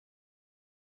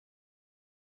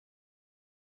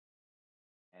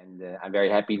And I'm very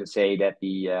happy to say that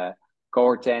the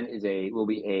cohort 10 will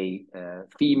be a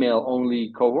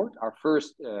female-only cohort, our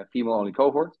first female-only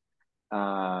cohort.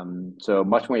 So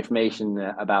much more information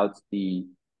about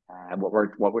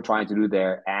what we're trying to do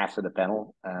there after the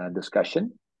panel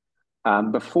discussion.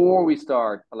 Before we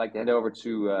start, I'd like to hand over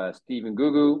to Stephen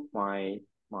Gugu, my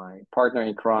partner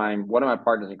in crime, one of my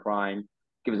partners in crime,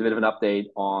 give us a bit of an update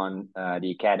on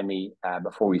the Academy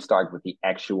before we start with the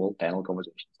actual panel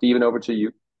conversation. Stephen, over to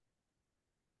you.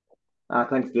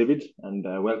 Thanks, David, and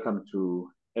welcome to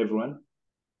everyone.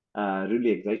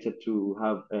 Really excited to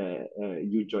have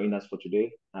you join us for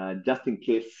today. Just in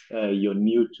case you're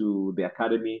new to the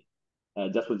Academy,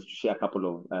 just wanted to share a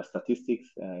couple of statistics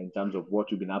in terms of what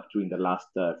we've been up to in the last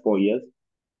 4 years.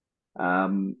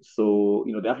 So,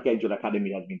 the Africa Angel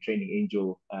Academy has been training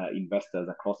angel investors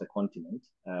across the continent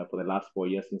for the last 4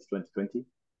 years since 2020.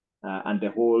 And the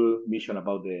whole mission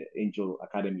about the Angel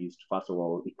Academy is to, first of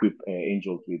all, equip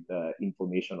angels with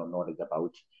information or knowledge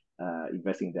about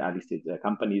investing in the early stage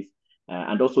companies,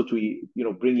 and also to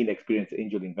bring in experienced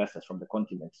angel investors from the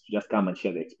continent to just come and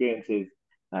share their experiences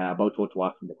about what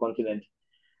works in the continent.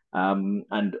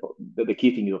 And the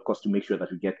key thing is, of course, to make sure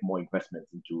that we get more investments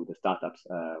into the startups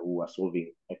who are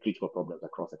solving critical problems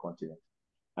across the continent.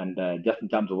 And just in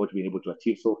terms of what we've been able to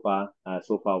achieve so far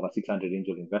over 600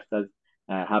 angel investors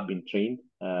have been trained,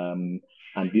 and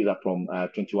these are from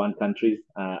 21 countries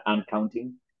and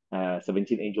counting.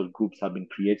 17 angel groups have been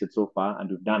created so far, and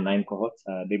we've done 9 cohorts.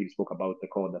 David spoke about the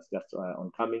cohort that's just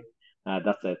oncoming.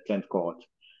 That's the 10th cohort.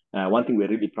 One thing we're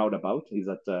really proud about is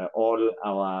that all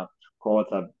our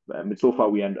cohorts have, so far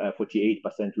we had 48%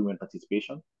 women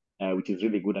participation, which is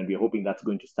really good, and we're hoping that's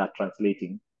going to start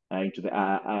translating into the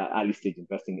early stage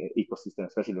investing ecosystem,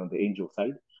 especially on the angel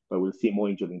side, where we'll see more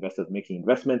angel investors making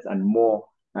investments and more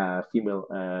female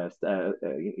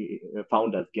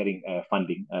founders getting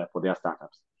funding for their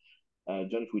startups.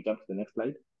 John, if we jump to the next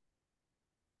slide.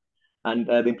 And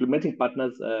the implementing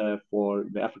partners for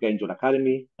the Africa Angel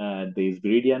Academy, there is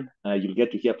Viridian. You'll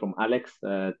get to hear from Alex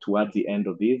towards the end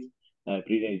of this.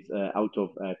 Viridian is out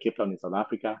of Cape Town in South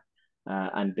Africa,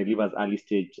 and delivers early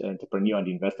stage entrepreneur and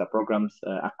investor programs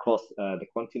across the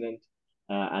continent.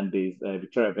 And there's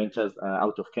Victoria Ventures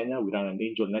out of Kenya. We run an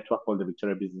angel network called the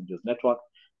Victoria Business Angels Network.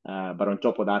 But on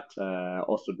top of that,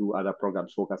 also do other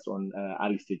programs focused on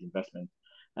early stage investment.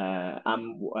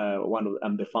 I'm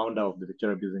the founder of the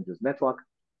Victoria Business Angels Network,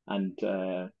 and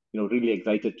really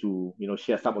excited to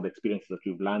share some of the experiences that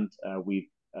we've learned with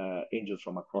angels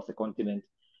from across the continent,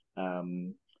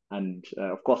 and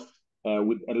of course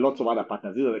with lots of other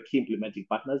partners. These are the key implementing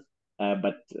partners.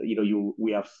 But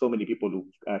we have so many people who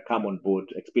come on board,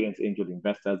 experienced angel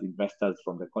investors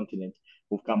from the continent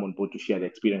who've come on board to share their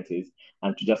experiences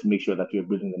and to just make sure that we're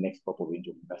building the next crop of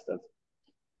angel investors.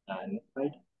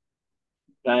 Right.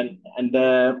 And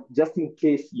just in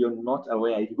case you're not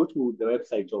aware, if you go to the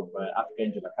website of Africa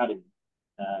Angel Academy,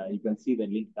 you can see the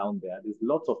link down there. There's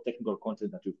lots of technical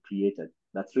content that we've created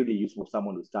that's really useful for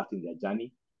someone who's starting their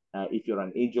journey. If you're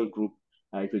an angel group,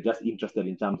 if you're just interested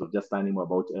in terms of just learning more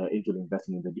about angel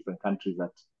investing in the different countries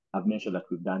that I've mentioned that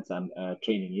we've done some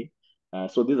training in.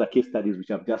 So these are case studies which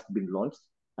have just been launched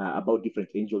about different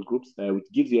angel groups, which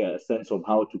gives you a sense of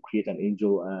how to create an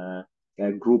angel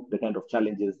group, the kind of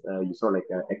challenges you sort of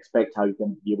expect, how you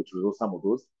can be able to resolve some of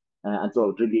those. And so I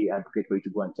would really advocate for you to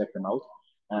go and check them out.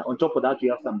 On top of that, we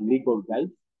have some legal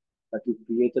guides that we've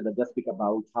created that just speak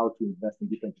about how to invest in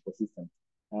different ecosystems.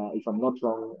 If I'm not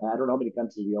wrong, I don't know how many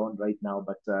countries we're on right now,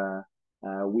 but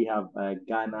we have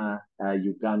Ghana,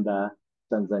 Uganda,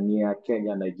 Tanzania,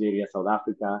 Kenya, Nigeria, South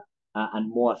Africa, and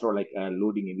more sort of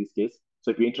loading in this case.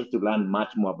 So if you're interested to learn much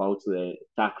more about the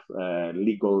tax,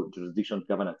 legal, jurisdiction,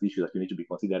 governance issues that you need to be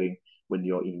considering when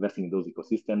you're investing in those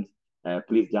ecosystems,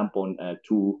 please jump on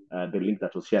to the link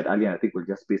that was shared earlier. I think we'll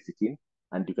just paste it in,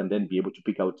 and you can then be able to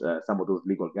pick out some of those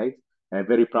legal guides.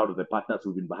 Very proud of the partners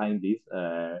who've been behind this.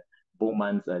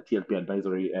 Bowman's, TLP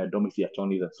Advisory, Domicile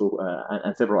Attorneys,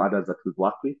 and several others that we've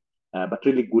worked with, but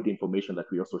really good information that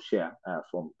we also share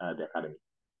from the Academy.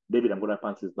 David, I'm going to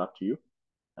pass this back to you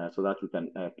so that we can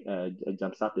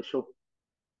jumpstart the show.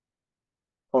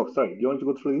 Oh, sorry, do you want to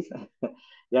go through this?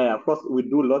 Yeah, of course, we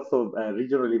do lots of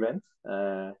regional events,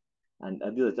 and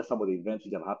these are just some of the events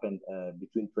which have happened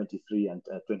between 23 and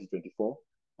 2024.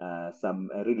 Some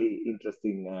really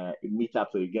interesting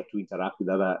meetups where you get to interact with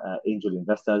other angel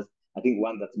investors. I think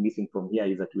one that's missing from here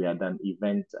is that we had an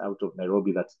event out of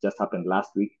Nairobi that just happened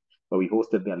last week, where we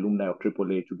hosted the alumni of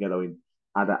AAA together with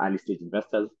other early stage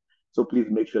investors. So please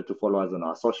make sure to follow us on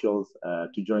our socials.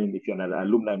 To join, if you're an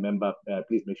alumni member,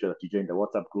 please make sure that you join the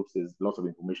WhatsApp groups. There's lots of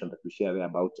information that we share there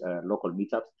about local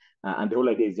meetups. And the whole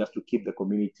idea is just to keep the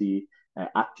community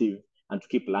active and to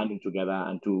keep learning together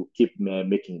and to keep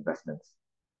making investments.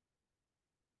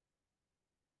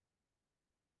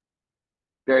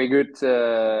 Very good.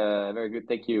 Very good.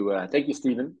 Thank you. Thank you,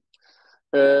 Stephen.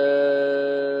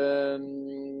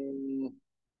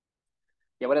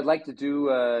 Yeah, what I'd like to do,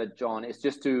 John, is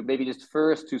just to maybe just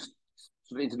first to sort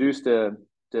of introduce the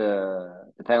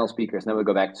panel speakers, and then we'll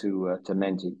go back to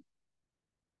Menti.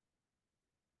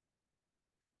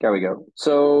 There we go.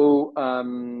 So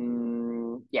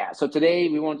yeah, so today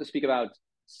we want to speak about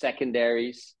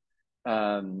secondaries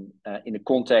in the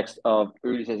context of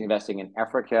early stage investing in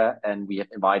Africa, and we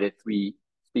have invited three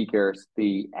speakers,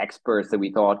 the experts that we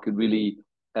thought could really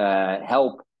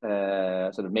help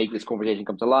sort of make this conversation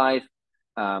come to life.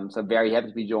 So I'm very happy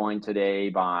to be joined today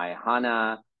by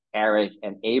Hannah, Erick,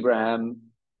 and Abraham.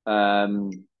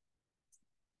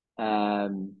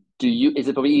 Is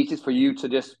it probably easiest for you to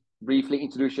just briefly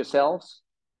introduce yourselves?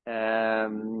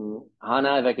 Hannah,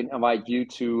 if I can invite you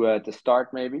to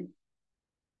start, maybe.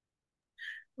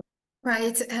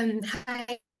 Right.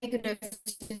 Hi, good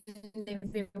afternoon,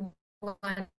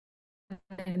 everyone.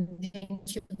 And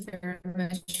thank you very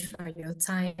much for your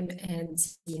time and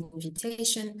the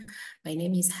invitation. My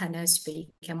name is Hannah Subayi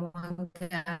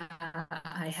Kamuanga.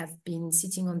 I have been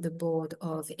sitting on the board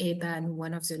of ABAN,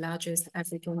 one of the largest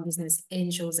African Business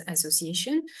Angels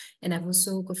Association, and I've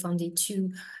also co-founded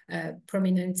two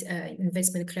prominent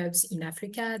investment clubs in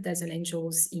Africa, Dazzle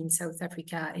Angels in South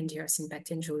Africa and DRC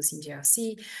Impact Angels in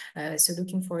DRC. So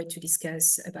looking forward to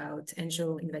discuss about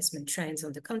angel investment trends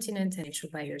on the continent and angel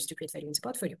buyers to create value in the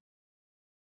portfolio.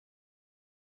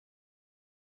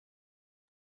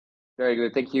 Very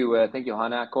good. Thank you,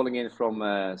 Hannah. Calling in from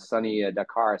sunny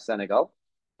Dakar, Senegal.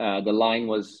 The line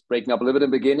was breaking up a little bit in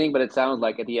the beginning, but it sounds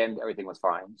like at the end everything was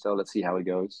fine. So let's see how it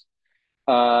goes.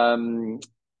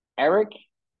 Erick,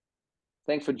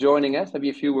 thanks for joining us. Maybe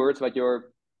a few words about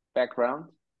your background.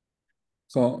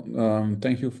 So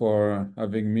thank you for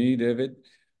having me, David.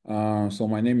 So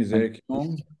my name is Erick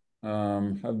Yong.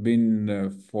 I've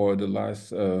been for the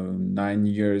last 9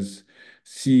 years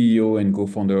CEO and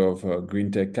co-founder of Green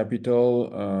Tech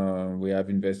Capital. We have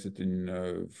invested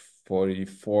in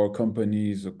 44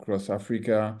 companies across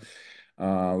Africa.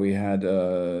 We had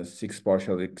 6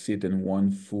 partial exit and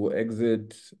 1 full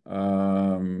exit,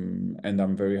 and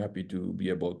I'm very happy to be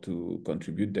able to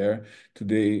contribute there.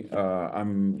 Today,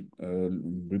 I'm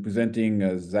representing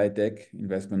Zytec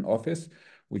Investment Office,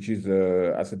 which is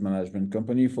an asset management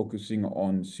company focusing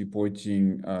on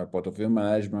supporting portfolio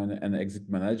management and exit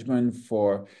management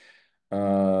for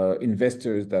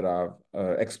investors that have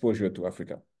exposure to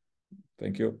Africa.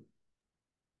 Thank you.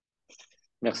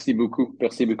 Merci beaucoup.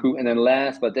 Merci beaucoup. And then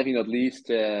last but definitely not least,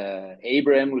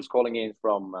 Abraham, who's calling in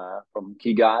from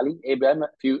Kigali. Abraham, a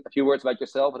few words about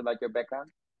yourself and about your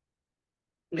background.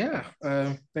 Yeah,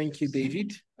 thank you,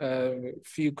 David. A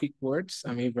few quick words.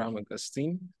 I'm Abraham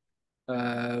Augustine.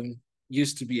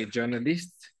 Used to be a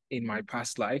journalist in my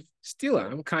past life. Still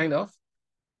am, kind of.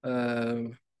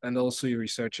 And also a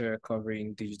researcher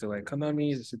covering digital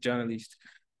economies. As a journalist,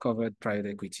 covered private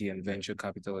equity and venture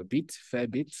capital a fair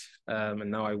bit. And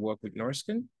now I work with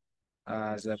Norsken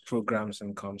as a programs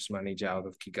and comms manager out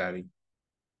of Kigali.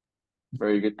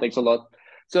 Very good. Thanks a lot.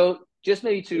 So just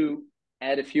maybe to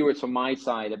add a few words from my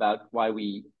side about why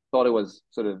we thought it was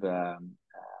sort of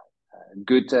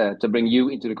good to bring you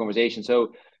into the conversation.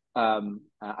 So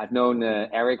I've known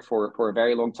Erick for a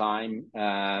very long time.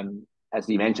 As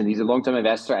he mentioned, he's a long-term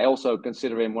investor. I also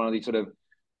consider him one of the sort of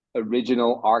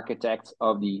original architects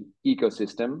of the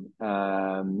ecosystem.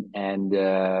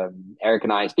 Erick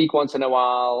and I speak once in a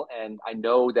while, and I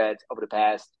know that over the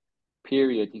past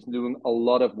period, he's doing a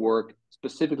lot of work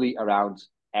specifically around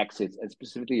exits and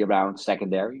specifically around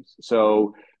secondaries.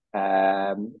 So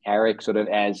Erick sort of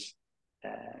has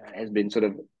been sort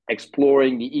of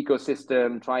exploring the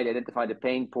ecosystem, trying to identify the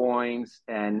pain points,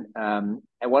 and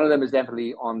one of them is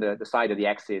definitely on the side of the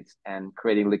exits and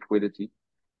creating liquidity.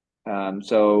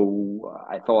 So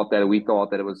we thought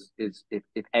that it was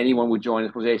if anyone would join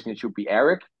this conversation, it should be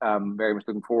Erick. Very much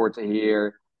looking forward to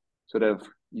hear sort of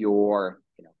your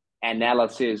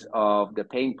analysis of the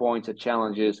pain points, the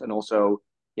challenges, and also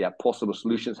possible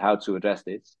solutions how to address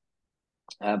this.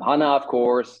 Hannah, of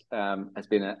course, has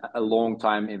been a long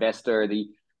time investor. The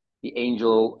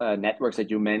angel networks that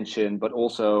you mentioned, but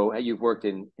also you've worked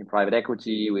in private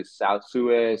equity with South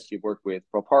Suez. You've worked with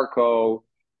Proparco.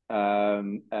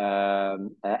 And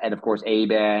of course,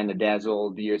 ABAN,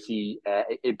 Dazzle, DRC,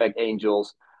 Impact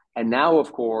Angels. And now,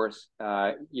 of course,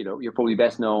 you're probably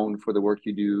best known for the work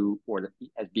you do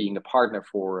as being a partner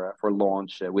for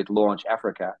Launch with Launch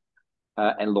Africa,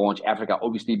 and Launch Africa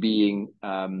obviously being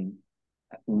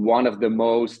one of the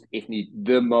most, if not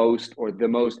the most, or the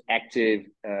most active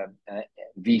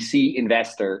VC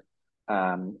investor.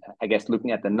 I guess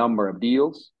looking at the number of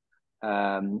deals,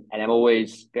 and I'm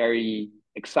always very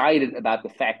excited about the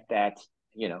fact that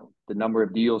the number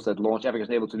of deals that Launch Africa is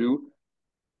able to do.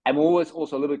 I'm always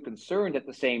also a little bit concerned at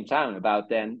the same time about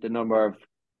then the number of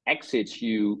exits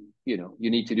you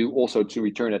need to do also to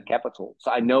return that capital. So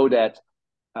I know that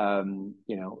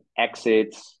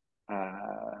exits,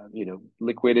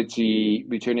 liquidity,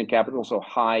 returning capital also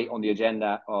high on the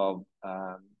agenda of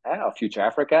Future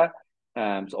Africa.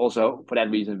 So also for that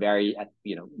reason,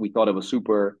 we thought it was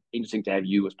super interesting to have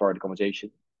you as part of the conversation.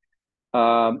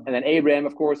 And then Abraham,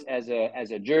 of course, as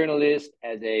a journalist,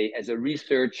 as a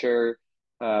researcher,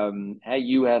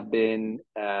 you have been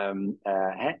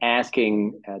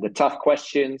asking the tough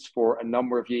questions for a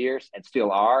number of years, and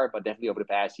still are, but definitely over the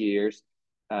past years,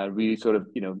 really sort of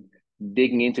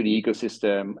digging into the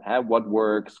ecosystem, what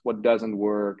works, what doesn't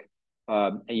work.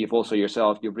 And you've also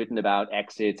you've written about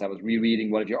exits. I was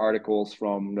rereading one of your articles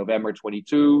from November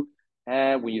 22,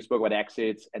 when you spoke about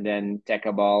exits, and then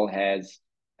Tekabal has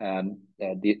the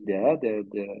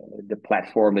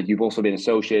platform that you've also been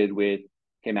associated with,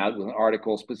 came out with an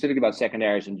article specifically about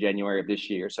secondaries in January of this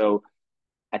year. So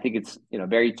I think it's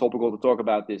very topical to talk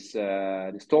about this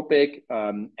topic.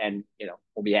 And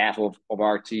on behalf of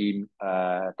our team,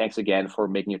 thanks again for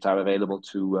making your time available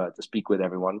to speak with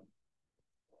everyone.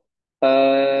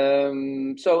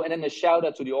 And then a shout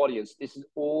out to the audience. It's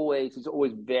always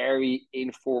very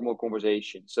informal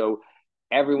conversation. So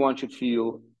everyone should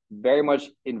feel very much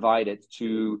invited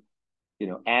to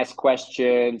ask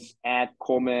questions, add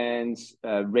comments,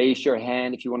 raise your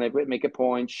hand if you want to make a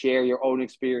point, share your own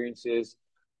experiences,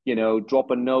 drop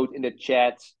a note in the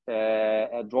chat,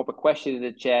 drop a question in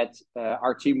the chat.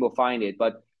 Our team will find it.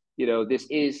 But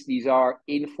these are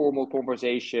informal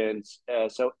conversations.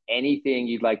 So anything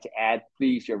you'd like to add,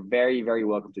 please, you're very, very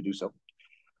welcome to do so.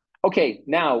 Okay,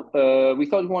 now we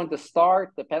thought we wanted to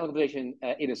start the panel conversation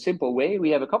in a simple way. We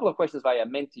have a couple of questions via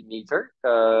Mentimeter.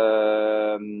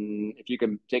 If you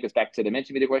can take us back to the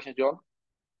Mentimeter questions, John.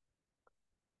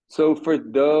 So for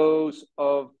those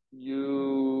of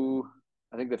you,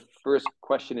 I think the first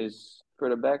question is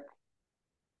further back.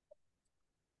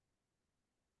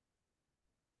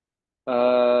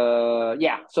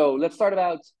 So let's start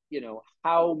about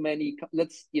how many.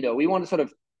 We want to sort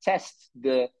of test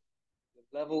the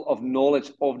level of knowledge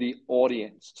of the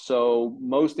audience. So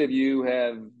most of you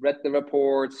have read the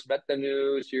reports, read the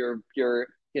news, you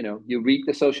read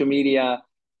the social media.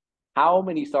 How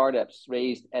many startups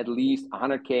raised at least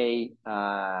 100K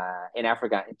in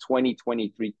Africa in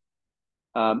 2023?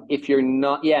 If you're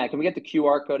not, can we get the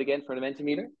QR code again for the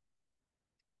Mentimeter?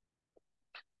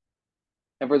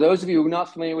 And for those of you who are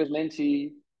not familiar with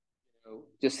Menti,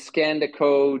 just scan the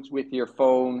code with your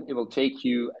phone. It will take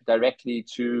you directly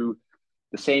to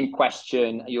the same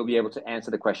question. You'll be able to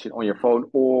answer the question on your phone,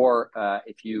 or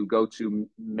if you go to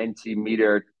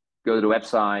Mentimeter, go to the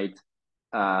website,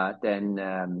 then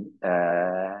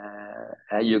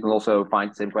you can also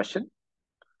find the same question.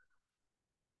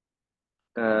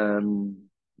 So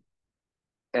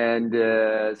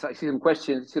I see some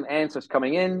questions, some answers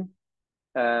coming in.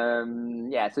 So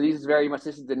this is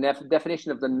the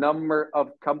definition of the number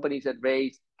of companies that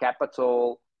raised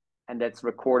capital, and that's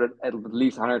recorded at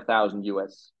least 100,000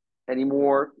 US. Any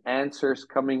more answers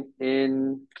coming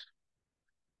in?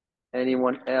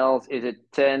 Anyone else? Is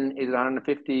it 10? Is it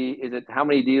 150? Is it how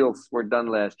many deals were done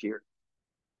last year?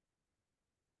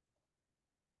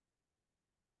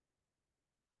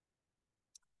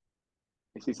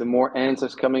 I see some more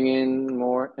answers coming in.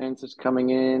 More answers coming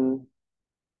in.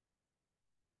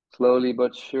 Slowly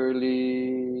but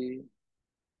surely.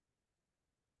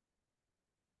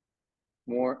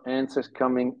 More answers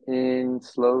coming in,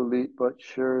 slowly but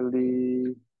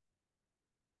surely.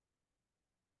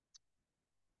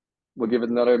 We'll give it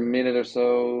another minute or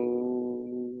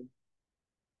so.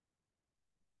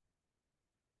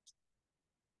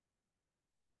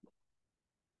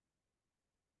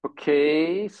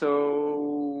 Okay,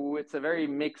 so it's a very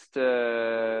mixed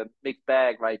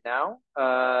bag right now.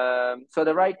 So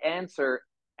the right answer,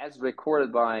 as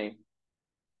recorded by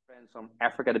friends from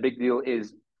Africa, the big deal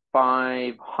is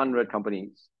 500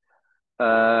 companies.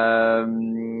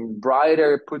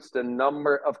 Brighter puts the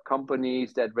number of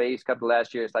companies that raised capital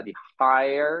last year slightly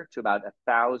higher to about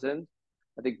 1,000.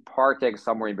 I think Partech is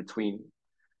somewhere in between.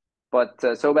 But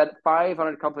so about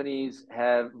 500 companies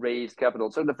have raised capital.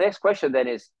 So the next question then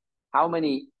is, how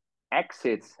many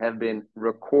exits have been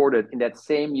recorded in that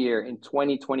same year in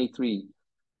 2023.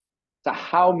 So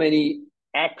how many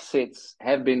exits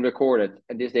have been recorded?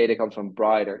 And this data comes from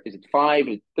Brighter. Is it 5?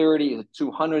 Is it 30? Is it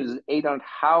 200? Is it 800?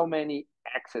 How many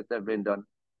exits have been done?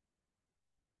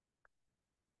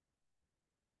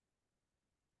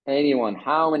 Anyone?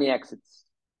 How many exits?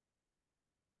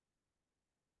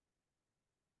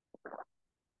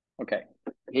 Okay.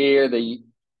 Here the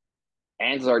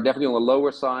answers are definitely on the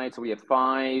lower side. So we have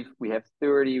 5, we have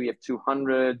 30, we have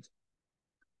 200.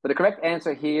 But the correct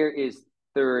answer here is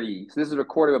 30. So this is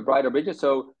recorded with Brighter Bridges.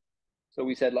 So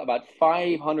we said about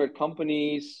 500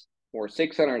 companies or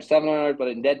 600 or 700, but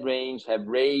in that range have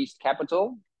raised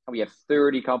capital. And we have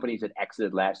 30 companies that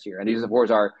exited last year. And these, of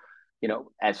course, are, you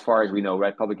know, as far as we know,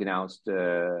 right, public announced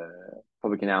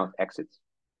exits.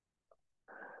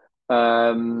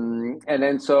 And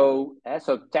then so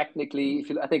technically, if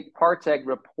you, I think Partech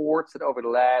reports that over the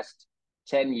last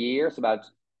 10 years, about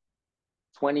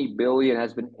 20 billion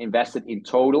has been invested in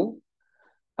total.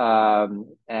 So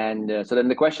then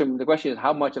the question is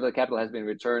how much of the capital has been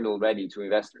returned already to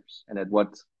investors, and at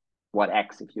what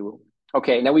X, if you will.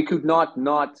 Okay, now we could not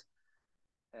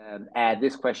add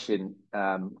this question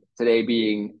today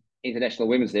being International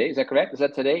Women's Day. Is that correct? Is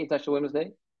that today, International Women's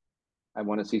Day? I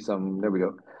want to see some. There we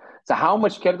go. So how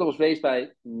much capital was raised by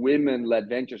women-led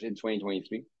ventures in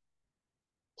 2023?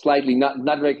 Slightly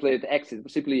not very clear to exit,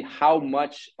 but simply how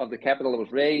much of the capital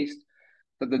was raised.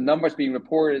 So the numbers being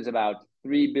reported is about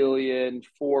 3 billion,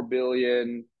 4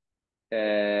 billion.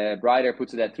 Brighter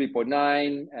puts it at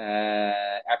 3.9.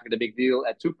 Africa the Big Deal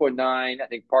at 2.9. I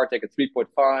think Partech at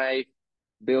 3.5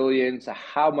 billion. So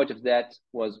how much of that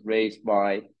was raised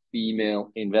by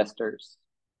female investors?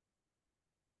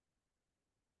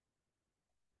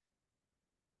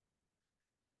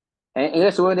 And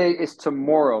International Women's Day is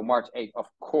tomorrow, March 8th, of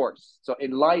course. So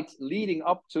leading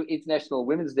up to International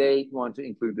Women's Day, we want to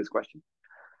include this question.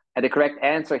 And the correct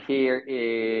answer here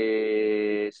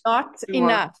is... Not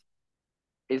enough.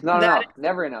 It's not enough,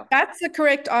 never enough. That's the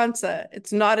correct answer.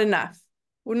 It's not enough.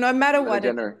 Well, no matter what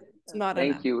it is, it's not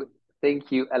enough.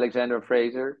 Thank you, Alexander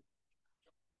Fraser.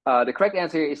 The correct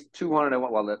answer here is 201.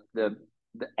 Well, the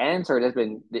answer has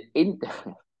been,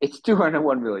 it's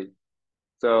 201 million.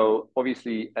 So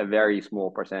obviously a very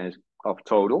small percentage of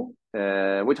total,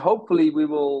 which hopefully we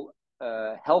will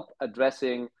help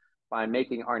addressing by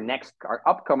making our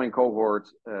upcoming cohort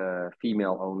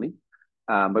female only.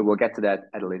 But we'll get to that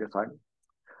at a later time.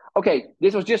 Okay,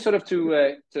 this was just sort of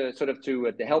to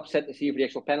help set the scene for the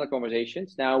actual panel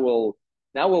conversations. Now we'll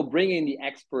bring in the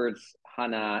experts,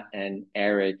 Hannah and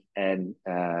Eric and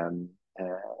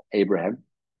Abraham.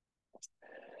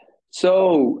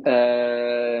 So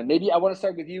maybe I want to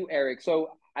start with you, Eric.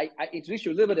 So I introduced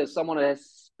you a little bit as someone who has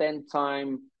spent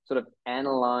time sort of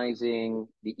analyzing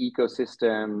the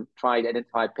ecosystem, trying to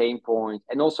identify pain points,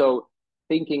 and also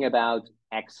thinking about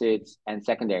exits and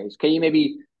secondaries. Can you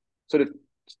maybe sort of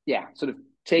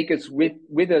take us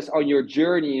with us on your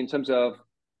journey in terms of,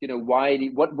 you know,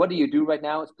 what do you do right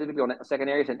now specifically on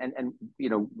secondaries, and you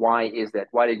know, why is that?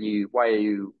 Why do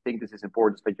you think this is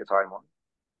important to spend your time on?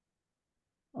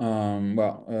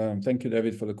 Thank you,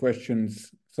 David, for the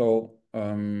questions. So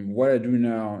what I do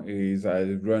now is I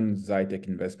run Zytec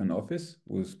Investment Office,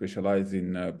 who specialize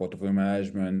in portfolio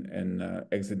management and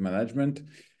exit management.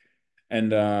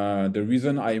 And the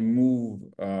reason I move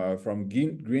from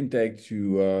Green Tech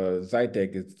to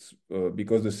Zytec is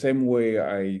because the same way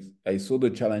I saw the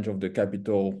challenge of the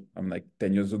capital like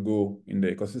 10 years ago in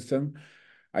the ecosystem,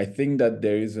 I think that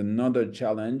there is another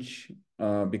challenge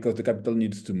because the capital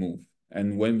needs to move.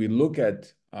 And when we look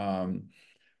at how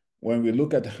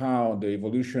the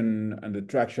evolution and the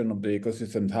traction of the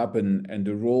ecosystems happen and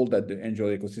the role that the angel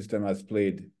ecosystem has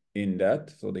played in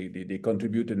that, so they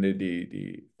contribute in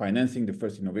the financing the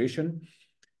first innovation.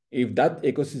 If that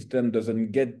ecosystem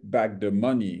doesn't get back the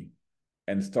money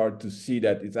and start to see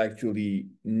that it's actually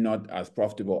not as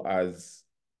profitable as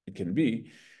it can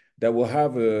be, that will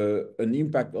have an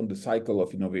impact on the cycle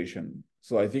of innovation.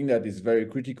 So I think that it's very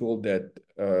critical that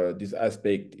this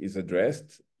aspect is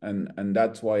addressed, and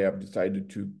that's why I've decided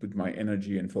to put my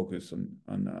energy and focus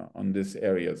on these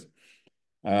areas.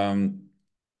 Very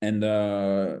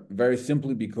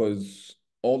simply because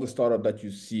all the startups that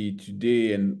you see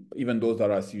today, and even those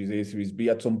that are Series A, Series B,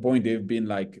 at some point they've been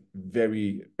like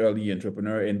very early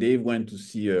entrepreneur, and they went to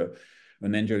see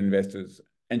an angel investors.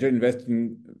 Angel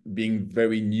investing being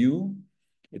very new,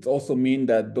 it also means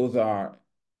that those are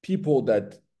people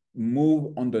that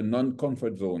move on the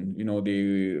non-comfort zone. You know,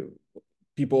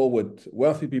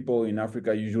 wealthy people in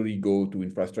Africa usually go to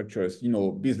infrastructures, you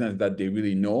know, business that they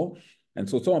really know. And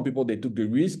so some people, they took the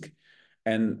risk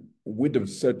and with a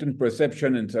certain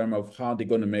perception in terms of how they're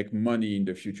going to make money in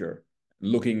the future,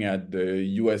 looking at the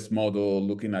US model,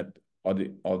 looking at all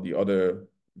the other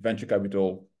venture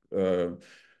capital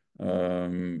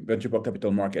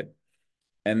market.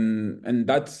 And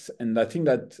I think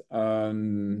that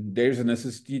there's a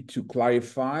necessity to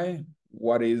clarify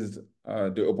what is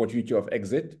the opportunity of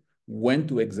exit, when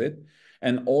to exit,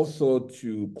 and also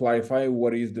to clarify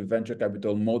what is the venture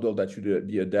capital model that should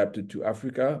be adapted to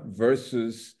Africa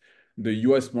versus the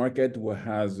US market, who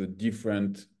has a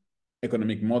different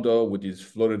economic model, which is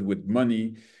flooded with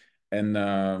money. And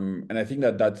I think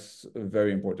that that's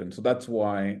very important. So that's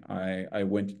why I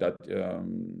went to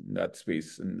that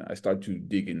space, and I started to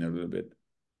dig in a little bit.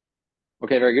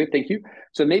 Okay, very good. Thank you.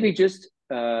 So maybe just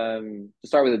to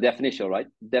start with the definition, right?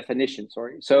 Definition,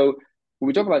 sorry. So when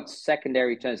we talk about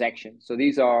secondary transactions, so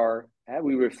these are,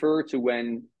 we refer to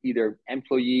when either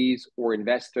employees or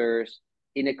investors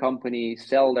in a company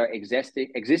sell their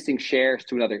existing shares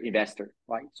to another investor,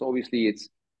 right? So obviously it's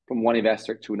from one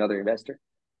investor to another investor.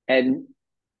 And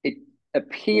it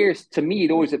appears to me,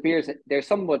 it always appears that it's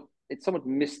somewhat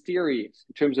mysterious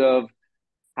in terms of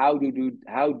how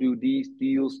do these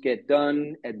deals get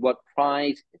done, at what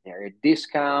price, is there a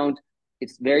discount?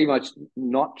 It's very much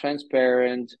not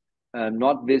transparent,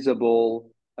 not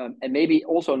visible, and maybe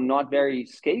also not very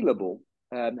scalable.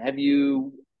 Have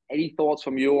you any thoughts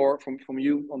from you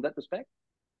on that respect?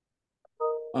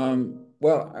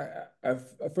 Well,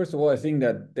 first of all, I think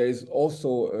that there is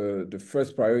also the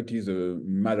first priority is a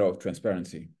matter of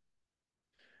transparency.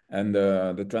 And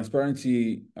the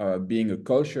transparency being a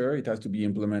culture, it has to be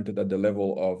implemented at the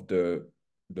level of the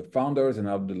founders and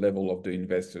at the level of the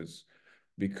investors.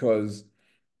 Because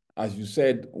as you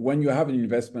said, when you have an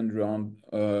investment round,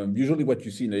 usually what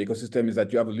you see in the ecosystem is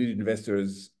that you have a lead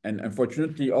investors, and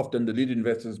unfortunately, often the lead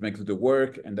investors makes the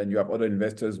work, and then you have other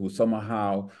investors who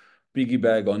somehow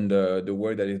piggyback on the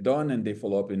work that is done, and they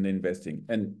follow up in the investing.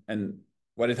 And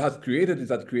what it has created is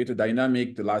that created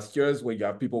dynamic the last years where you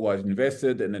have people who have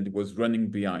invested and then it was running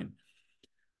behind.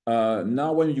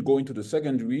 Now, when you go into the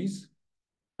secondaries,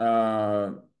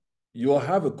 you'll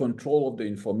have a control of the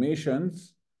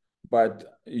informations,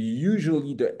 but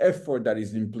usually the effort that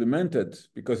is implemented,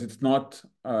 because it's not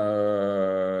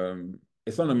a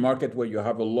market where you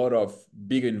have a lot of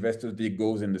big investors that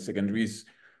goes in the secondaries,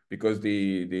 because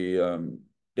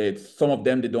some of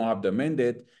them, they don't have the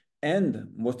mandate. And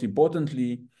most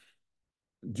importantly,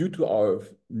 due to our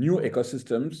new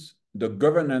ecosystems, the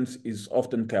governance is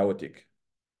often chaotic.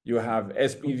 You have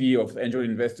SPV of angel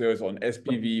investors on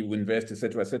SPV who invest, et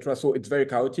cetera, So it's very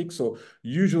chaotic. So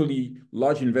usually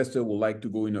large investors will like to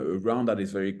go in a round that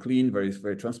is very clean, very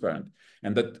transparent.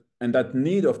 And that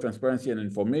need of transparency and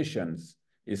information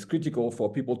is critical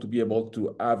for people to be able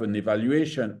to have an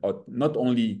evaluation of not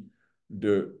only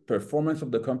the performance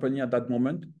of the company at that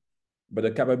moment, but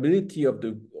the capability of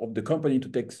the company to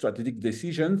take strategic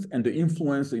decisions and the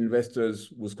influence the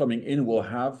investors who's coming in will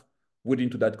have within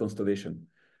to that constellation.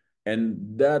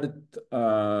 And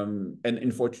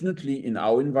unfortunately, in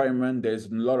our environment, there's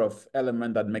a lot of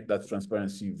elements that make that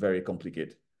transparency very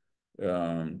complicated.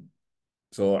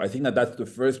 So I think that that's the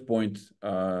first point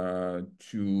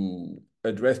to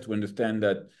address, to understand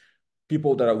that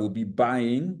people that will be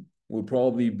buying will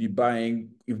probably be buying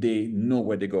if they know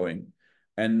where they're going.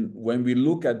 And when we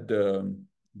look at the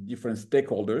different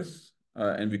stakeholders,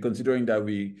 and we're considering that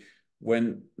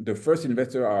when the first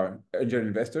investor are angel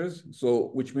investors, so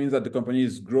which means that the company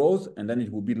grows and then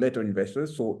it will be later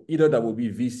investors. So either that will be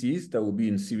VCs that will be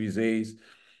in Series A's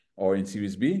or in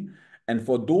Series B. And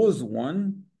for those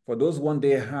one,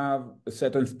 they have a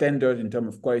certain standard in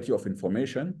terms of quality of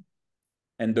information.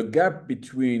 And the gap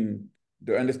between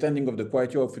the understanding of the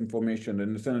quality of information, the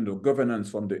understanding of governance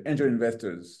from the angel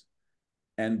investors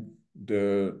and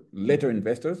the later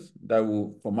investors, that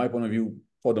will, from my point of view,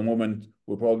 for the moment,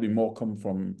 will probably more come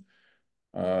from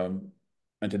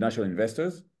international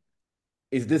investors,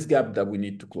 is this gap that we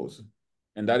need to close.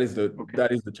 And that is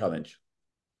the challenge.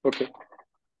 Okay.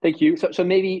 Thank you. So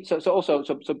maybe also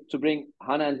to bring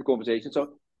Hannah into the conversation.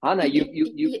 So Hannah,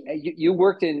 you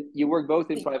worked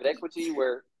both in private equity,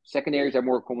 where secondaries are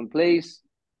more commonplace.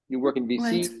 You work in VC,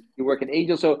 right. You work in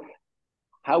angel. So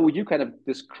how would you kind of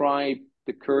describe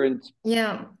the current? So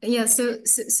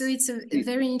it's a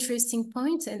very interesting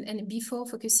point. And before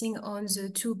focusing on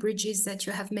the two bridges that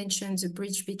you have mentioned, the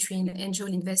bridge between angel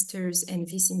investors and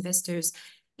VC investors,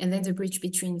 and then the bridge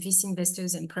between VC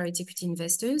investors and private equity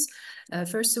investors.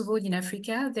 First of all, in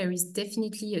Africa, there is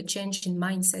definitely a change in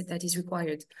mindset that is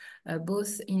required,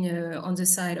 both on the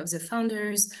side of the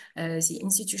founders, the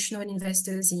institutional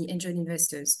investors, the angel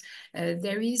investors.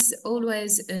 There is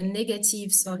always a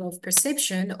negative sort of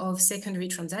perception of secondary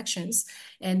transactions.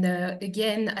 And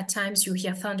again, at times you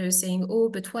hear founders saying, oh,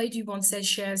 but why do you want to sell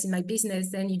shares in my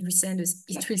business? Then it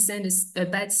will send a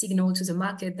bad signal to the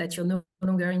market that you're no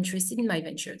longer interested in my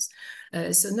ventures.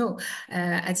 So no,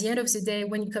 at the end of the day,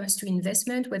 when it comes to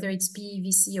investment, whether it's PE,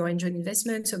 VC or angel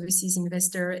investment, so this is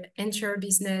investor enter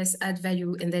business, add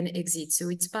value, and then exit. So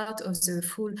it's part of the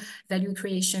full value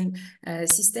creation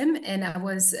system. And I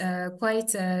was quite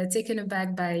taken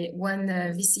aback by one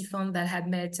VC fund that had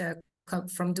met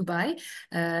from Dubai,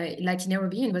 like in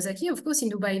Nairobi, and was like, yeah, of course, in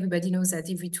Dubai, everybody knows that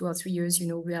every 2 or 3 years,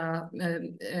 we are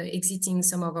exiting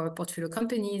some of our portfolio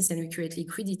companies and we create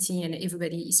liquidity, and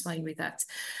everybody is fine with that.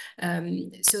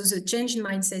 So the change in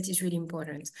mindset is really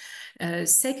important.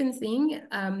 Second thing,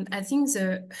 I think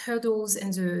the hurdles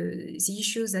and the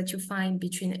issues that you find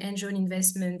between angel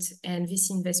investment and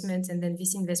VC investment, and then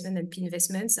VC investment and PE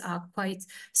investments are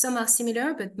some are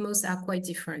similar, but most are quite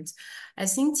different. I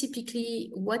think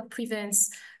typically what prevents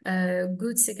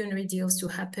good secondary deals to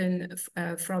happen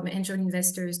from angel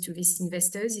investors to VC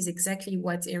investors is exactly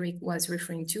what Erick was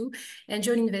referring to.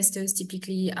 Angel investors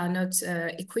typically are not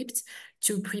equipped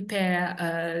to prepare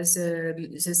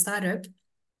the startup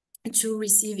to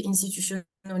receive institutional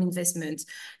investment,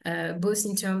 both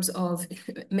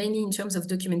mainly in terms of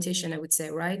documentation, I would say,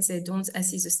 right? They don't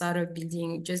assist the startup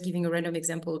building, just giving a random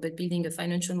example, but building a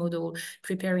financial model,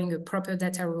 preparing a proper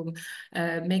data room,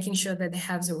 making sure that they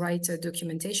have the right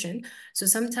documentation. So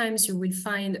sometimes you will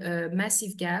find a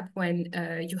massive gap when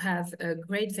you have a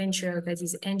great venture that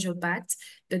is angel backed,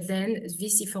 but then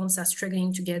VC funds are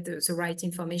struggling to get the right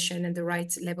information and the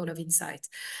right level of insight.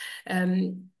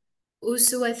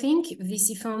 Also, I think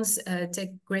VC funds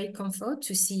take great comfort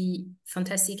to see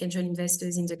fantastic angel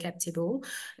investors in the cap table.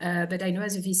 But I know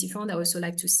as a VC fund, I also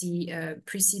like to see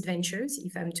pre-seed ventures,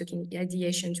 if I'm talking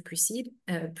ideation to pre-seed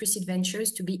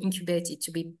ventures to be incubated,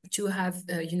 to have,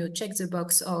 check the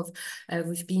box of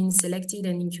we've been selected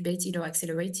and incubated or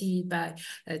accelerated by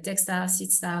Techstars,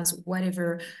 Seedstars,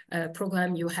 whatever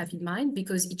program you have in mind,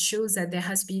 because it shows that there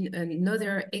has been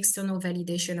another external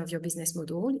validation of your business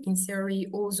model. In theory,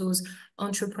 all those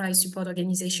enterprise support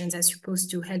organizations are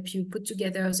supposed to help you put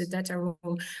together the data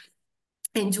room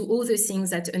and do all the things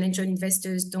that angel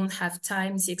investors don't have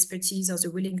time, the expertise, or the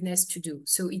willingness to do.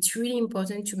 So it's really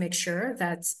important to make sure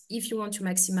that if you want to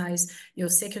maximize your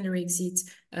secondary exit,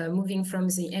 moving from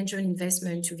the angel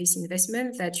investment to VC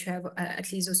investment, that you have at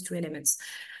least those 2 elements.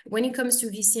 When it comes to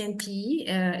VC and PE,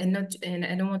 and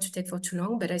I don't want to take for too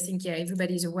long, but I think, yeah,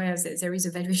 everybody is aware that there is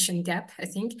a valuation gap, I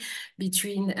think,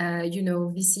 between,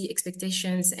 VC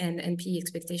expectations and PE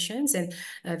expectations. And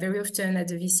very often at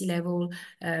the VC level,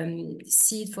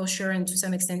 seed for sure, and to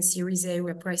some extent Series A,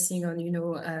 we're pricing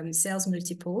on, sales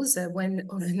multiples. When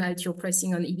overnight you're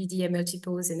pricing on EBITDA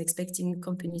multiples and expecting the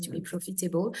company to be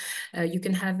profitable, you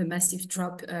can have a massive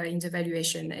drop in the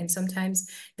valuation. And sometimes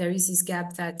there is this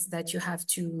gap that you have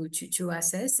to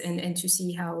assess and to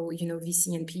see how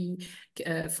VC and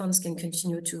PE funds can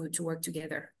continue to work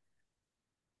together.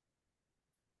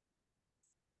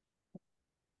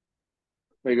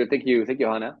 Very good, thank you,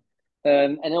 Hannah.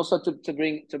 And also to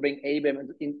bring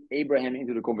Abraham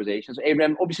into the conversation. So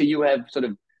Abraham, obviously you have sort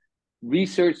of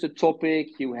researched the topic.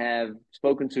 You have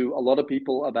spoken to a lot of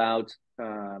people about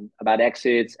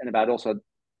exits and about also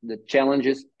the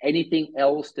challenges. Anything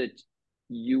else that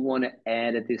you want to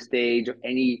add at this stage, or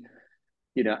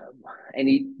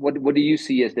what do you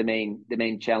see as the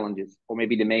main challenges, or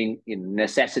maybe the main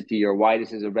necessity, or why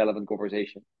this is a relevant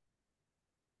conversation?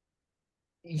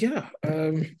 Yeah,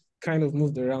 kind of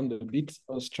moved around a bit.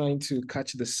 I was trying to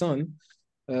catch the sun,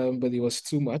 but it was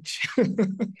too much.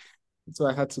 So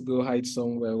I had to go hide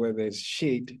somewhere where there's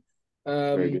shade.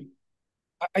 Very good.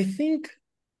 I think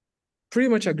pretty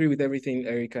much agree with everything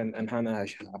Erick and Hannah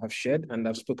have shared, and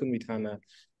I've spoken with Hannah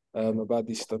about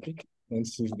this topic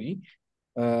extensively.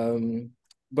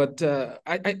 But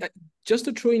I just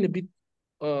to throw in a bit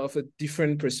of a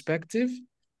different perspective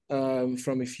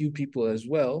from a few people as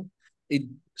well. It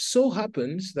so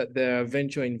happens that there are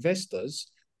venture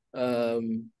investors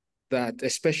that,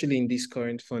 especially in this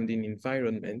current funding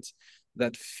environment,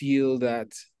 that feel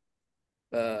that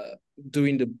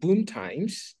during the boom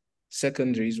times,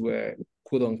 secondaries were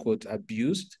quote unquote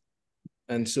abused.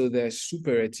 And so they're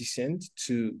super reticent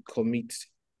to commit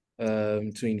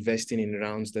to investing in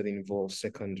rounds that involve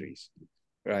secondaries,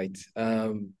 right?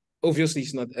 obviously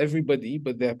it's not everybody,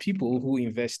 but there are people who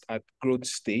invest at growth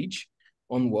stage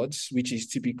onwards, which is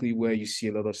typically where you see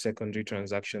a lot of secondary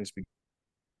transactions,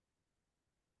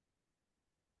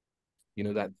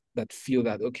 that feel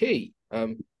that, okay,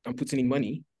 I'm putting in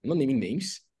money, I'm not naming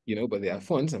names, but there are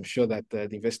funds. I'm sure that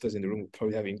the investors in the room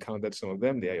probably have encountered some of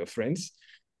them. They are your friends,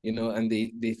 and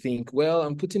they think, well,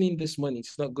 I'm putting in this money.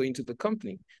 It's not going to the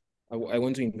company. I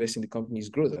want to invest in the company's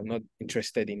growth. I'm not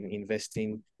interested in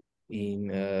investing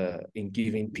in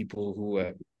giving people who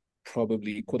are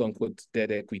probably quote unquote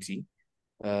dead equity,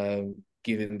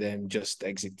 giving them just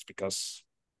exit because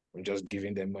I'm just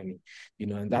giving them money,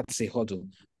 and that's a hurdle.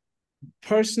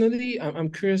 Personally, I'm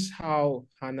curious how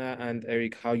Hannah and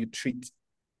Eric, how you treat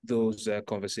those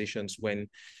conversations when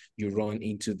you run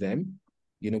into them,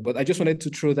 but I just wanted to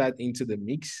throw that into the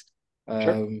mix.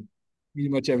 Sure. Pretty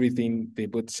much everything they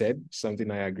both said,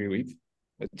 something I agree with,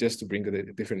 but just to bring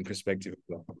a different perspective.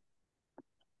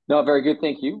 No, very good.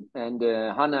 Thank you. And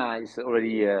Hannah is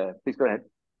already, please go ahead.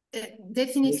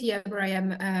 Definitely,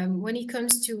 Abraham. When it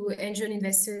comes to angel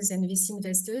investors and VC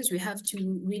investors, we have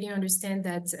to really understand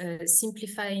that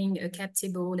simplifying a cap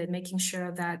table and making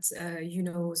sure that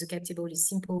the cap table is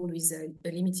simple with a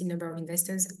limited number of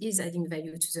investors is adding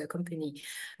value to the company,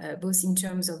 both in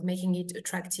terms of making it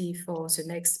attractive for the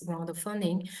next round of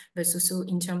funding, but also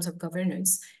in terms of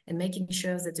governance and making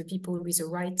sure that the people with the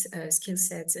right skill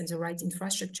sets and the right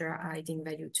infrastructure are adding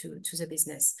value to the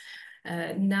business.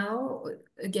 Now,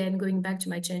 again, going back to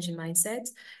my change in mindset,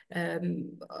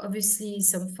 obviously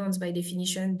some funds by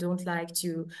definition don't like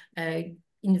to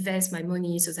invest my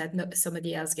money so that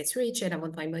somebody else gets rich, and I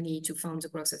want my money to fund the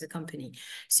growth of the company.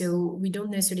 So we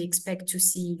don't necessarily expect to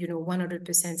see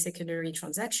 100% secondary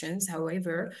transactions.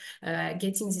 However,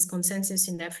 getting this consensus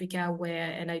in Africa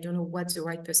where, and I don't know what the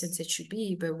right percentage should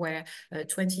be, but where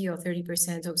 20 or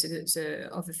 30%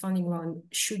 of the funding round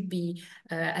should be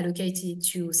allocated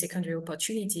to secondary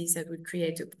opportunities, that would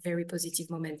create a very positive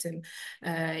momentum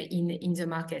in the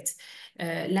market.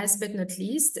 Last but not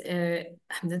least, I'm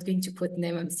not going to quote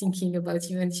name. I'm thinking about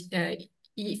even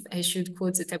if I should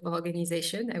quote the type of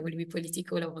organization. I will be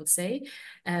political, I won't say.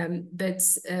 But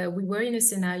we were in a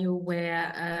scenario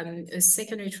where a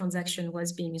secondary transaction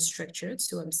was being structured.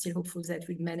 So I'm still hopeful that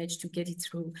we'll manage to get it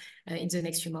through in the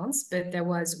next few months. But there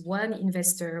was one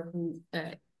investor who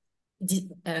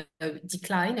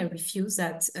decline and refuse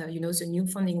that the new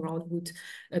funding round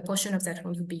a portion of that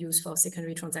round would be used for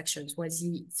secondary transactions, while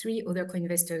the three other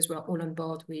co-investors were all on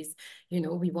board with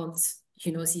we want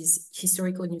these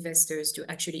historical investors to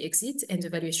actually exit, and the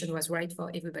valuation was right for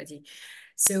everybody.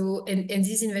 So, and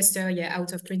this investor,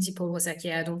 out of principle was like,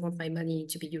 I don't want my money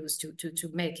to be used to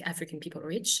make African people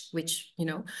rich, which,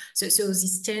 so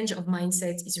this change of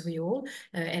mindset is real.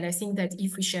 And I think that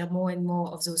if we share more and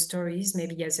more of those stories,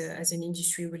 maybe as an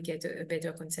industry, we'll get a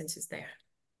better consensus there.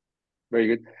 Very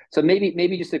good. So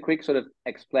maybe just a quick sort of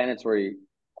explanatory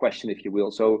question, if you will.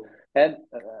 So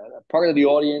part of the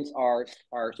audience are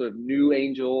sort of new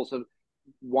angels. So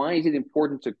why is it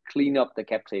important to clean up the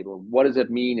cap table? What does it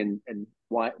mean, and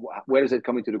where does it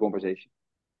come into the conversation?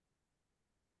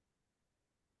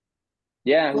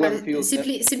 Yeah, whoever feels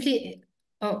simply.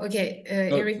 Oh, okay.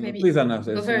 Eric, maybe. Please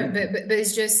answer. But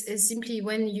it's just simply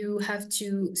when you have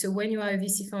to. So when you are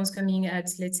VC funds coming at,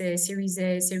 let's say, Series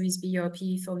A, Series B, or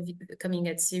PE fund coming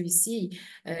at Series C,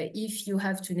 if you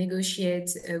have to negotiate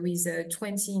with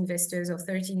 20 investors or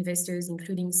 30 investors,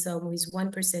 including some with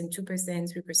 1%,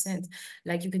 2%, 3%,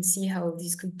 like you can see how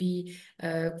this could be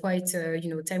quite,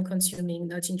 time-consuming,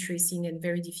 not interesting, and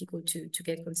very difficult to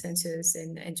get consensus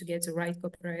and to get the right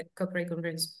corporate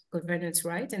governance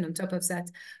right. And on top of that,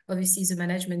 obviously the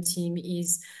management team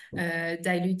is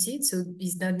diluted, so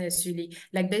it's not necessarily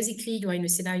like, basically you are in a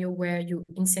scenario where you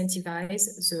incentivize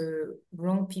the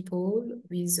wrong people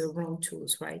with the wrong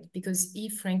tools, right? Because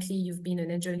if frankly you've been an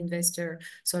angel investor,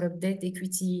 sort of debt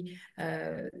equity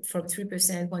from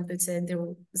 3%,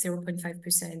 1%,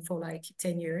 0.5% for like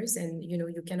 10 years, and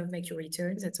you cannot make your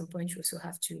returns, at some point you also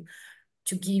have to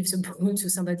give the ball to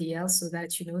somebody else so that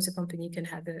the company can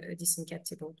have a decent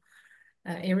capital.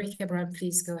 Eric, Abraham,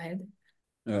 please go ahead.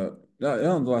 No,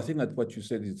 I think that what you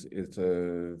said is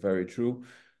very true.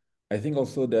 I think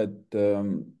also that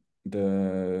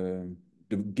the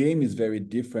game is very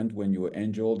different when you're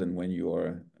angel than when you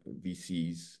are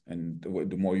VCs, and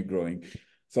the more you're growing.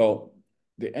 So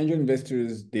the angel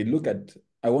investors, they look at,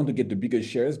 I want to get the biggest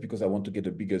shares because I want to get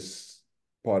the biggest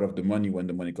part of the money when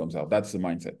the money comes out. That's the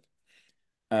mindset.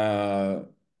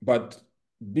 But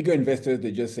bigger investors,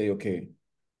 they just say, okay,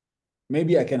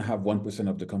 maybe I can have 1%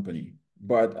 of the company,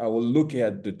 but I will look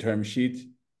at the term sheet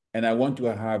and I want to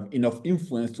have enough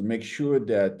influence to make sure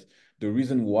that the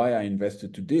reason why I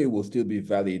invested today will still be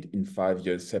valid in 5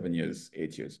 years, 7 years,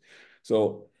 8 years.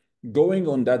 So going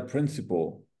on that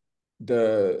principle,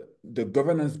 the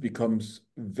governance becomes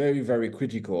very, very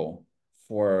critical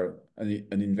for an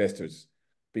investors,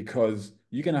 because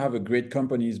you can have a great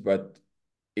companies, but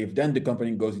if then the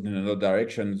company goes in another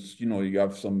direction, you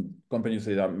have some companies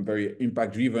that are very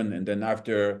impact driven, and then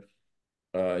after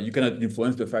you cannot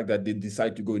influence the fact that they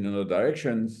decide to go in another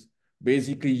directions.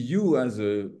 Basically, you as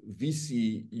a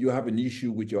VC, you have an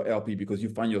issue with your LP because you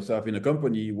find yourself in a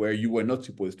company where you were not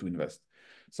supposed to invest.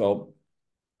 So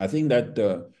I think that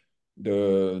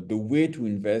the way to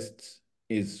invest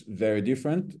is very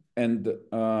different, and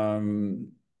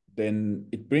then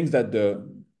it brings that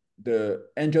the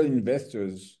angel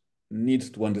investors needs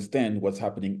to understand what's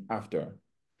happening after.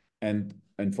 And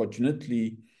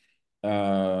unfortunately,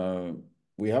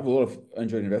 we have a lot of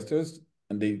angel investors,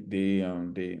 and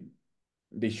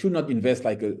they should not invest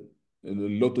like a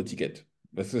lotto ticket.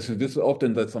 This is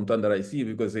often that sometimes that I see,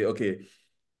 because they, okay,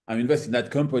 I'm investing in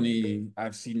that company,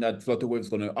 I've seen that Flutterwave's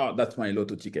gonna, that's my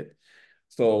lotto ticket.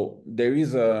 So there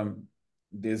is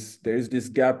this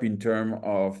gap in terms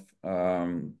of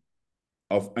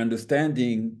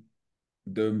understanding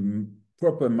the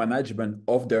proper management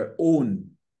of their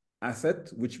own asset,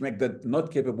 which make that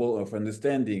not capable of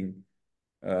understanding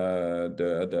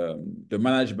the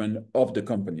management of the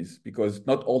companies, because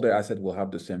not all their assets will have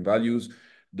the same values.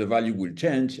 The value will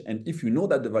change, and if you know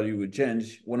that the value will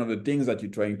change, one of the things that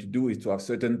you're trying to do is to have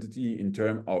certainty in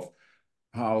terms of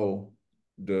how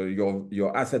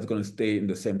your asset's going to stay in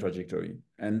the same trajectory,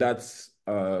 and that's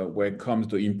where comes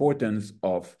the importance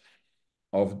of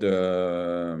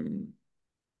the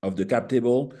cap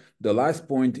table. The last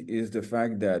point is the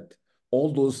fact that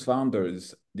all those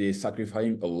founders, they're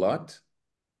sacrificing a lot.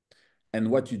 And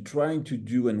what you're trying to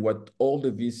do, and what all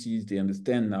the VCs, they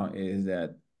understand now, is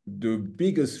that the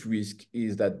biggest risk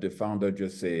is that the founder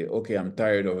just say, okay, I'm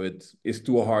tired of it. It's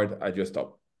too hard. I just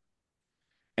stop.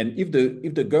 And if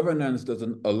the governance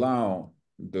doesn't allow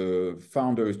the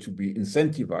founders to be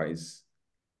incentivized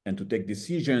and to take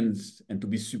decisions and to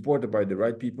be supported by the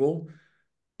right people,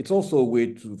 it's also a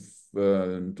way to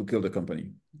kill the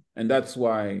company. And that's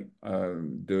why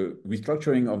the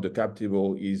restructuring of the cap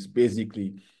table is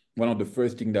basically one of the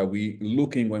first things that we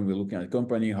looking when we're looking at a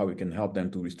company, how we can help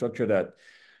them to restructure that.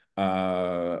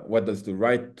 What is the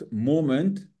right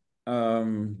moment?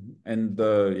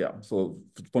 Yeah, so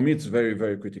for me, it's very,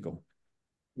 very critical.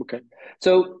 Okay.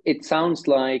 So it sounds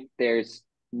like there's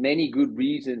many good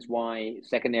reasons why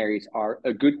secondaries are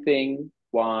a good thing,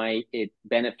 why it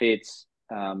benefits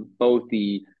both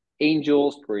the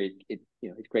angels, where it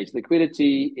creates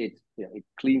liquidity, it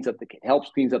helps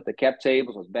cleans up the cap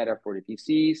table, so it's better for the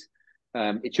VCs.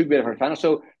 It should be better for the founders.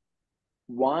 So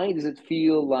why does it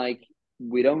feel like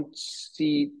we don't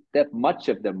see that much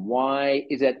of them? Why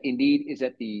is that? Indeed, is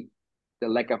that the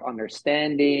lack of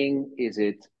understanding?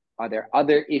 Are there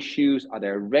other issues? Are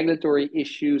there regulatory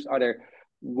issues?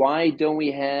 Why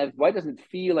doesn't it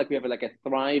feel like we have like a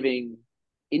thriving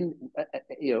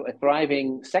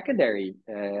secondary?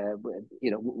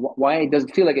 Why does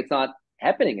it feel like it's not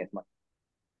happening as much?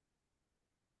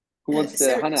 Who wants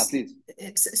to, Hannah, please?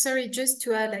 Sorry, just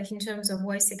to add, like in terms of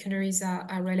why secondaries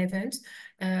are relevant.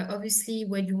 Obviously,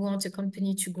 when you want a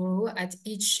company to grow, at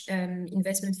each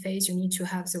investment phase, you need to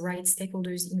have the right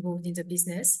stakeholders involved in the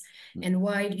business. And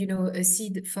while a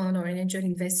seed fund or an angel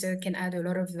investor can add a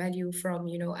lot of value from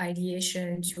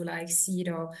ideation to like seed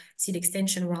or seed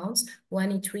extension rounds,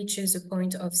 when it reaches a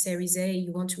point of Series A,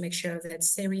 you want to make sure that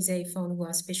Series A fund who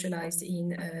are specialized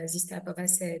in this type of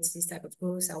assets, this type of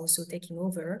growth, are also taking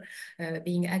over.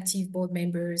 Being active board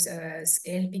members,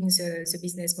 helping the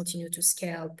business continue to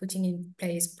scale, putting in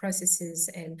place processes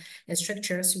and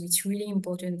structures. So it's really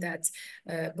important that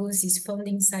both these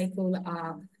funding cycles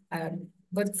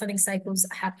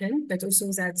happen, but also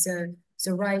that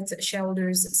the right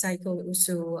shareholders cycle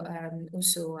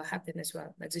also happen as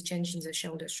well, like the change in the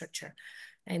shareholder structure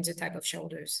and the type of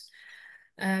shareholders.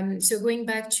 So going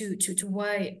back to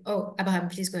why, Abraham,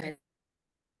 please go ahead.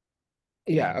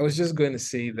 Yeah, I was just going to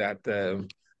say that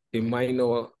a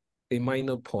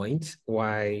minor point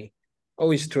why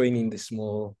always throwing in the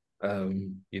small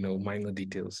minor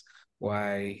details,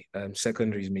 why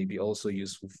secondaries may be also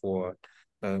useful for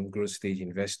growth stage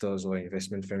investors or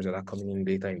investment firms that are coming in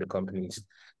later in the company's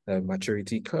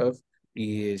maturity curve,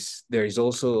 is there is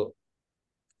also,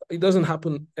 it doesn't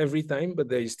happen every time, but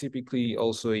there is typically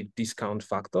also a discount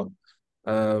factor.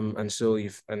 And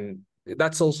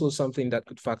that's also something that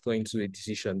could factor into a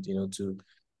decision,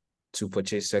 to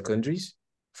purchase secondaries.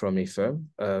 from a firm.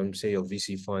 Say your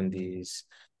VC fund is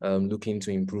looking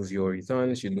to improve your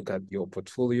returns. You look at your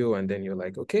portfolio and then you're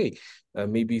like, okay,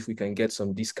 maybe if we can get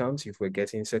some discounts, if we're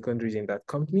getting secondaries in that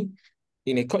company,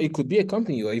 it could be a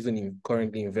company you're even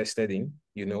currently invested in,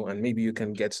 you know, and maybe you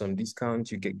can get some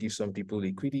discounts, give some people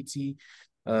liquidity,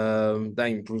 that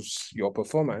improves your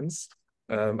performance,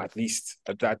 at least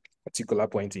at that particular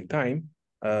point in time.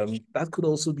 That could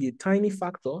also be a tiny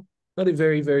factor, not a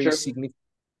very, very significant,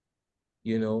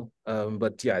 you know,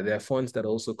 but yeah, there are funds that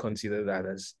also consider that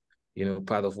as, you know,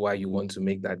 part of why you want to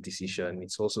make that decision.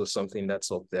 It's also something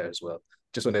that's up there as well.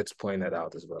 Just wanted to point that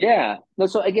out as well. Yeah. No,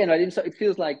 so again, it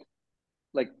feels like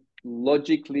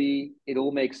logically it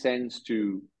all makes sense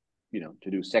to, you know,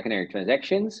 to do secondary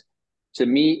transactions. To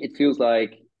me, it feels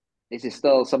like this is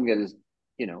still something that is,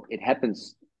 you know, it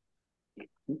happens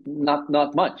not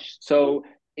much. So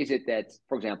is it that,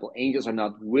 for example, angels are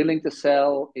not willing to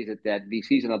sell? Is it that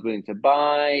VCs are not willing to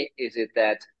buy? Is it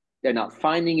that they're not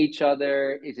finding each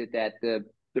other? Is it that the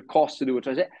cost to do a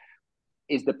transaction?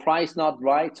 Is the price not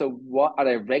right? So what are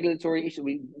there regulatory issues?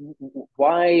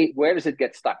 Where does it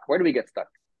get stuck? Where do we get stuck?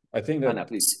 I think that Hannah,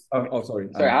 please. Sorry.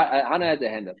 Hannah had the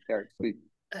hand up. Eric, please.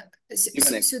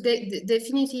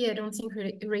 Definitely, I don't think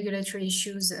regulatory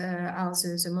issues are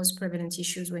the most prevalent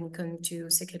issues when it comes to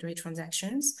secondary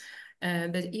transactions.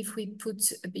 But if we put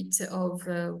a bit of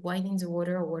wine in the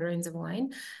water or water in the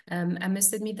wine, I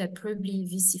must admit that probably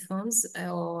VC funds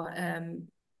or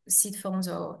seed funds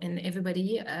and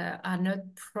everybody are not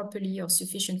properly or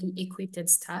sufficiently equipped and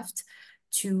staffed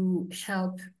to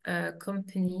help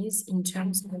companies in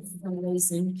terms of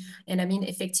fundraising. And I mean,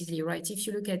 effectively, right? If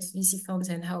you look at VC funds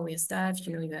and how we're staffed,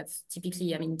 you know, you have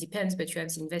typically, I mean, it depends, but you have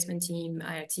the investment team,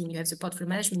 IR team, you have the portfolio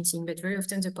management team, but very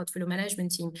often the portfolio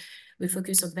management team will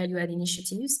focus on value-add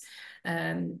initiatives.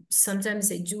 Sometimes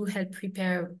they do help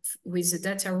prepare with the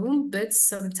data room, but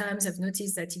sometimes I've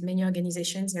noticed that in many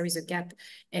organizations, there is a gap.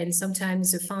 And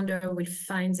sometimes the founder will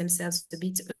find themselves a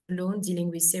bit alone dealing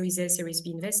with Series A, Series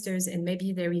B investors, and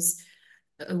maybe there is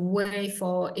a way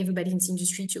for everybody in the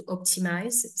industry to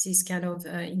optimize these kind of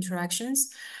interactions.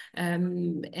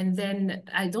 And then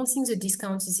I don't think the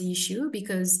discount is the issue,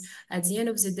 because at the end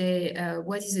of the day,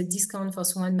 what is a discount for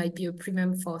someone might be a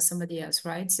premium for somebody else,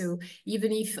 right? So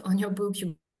even if on your book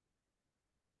you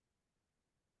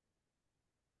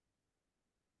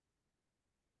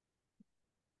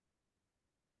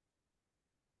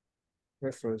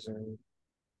We're frozen.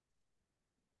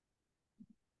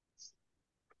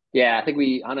 Yeah, I think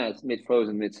Hannah is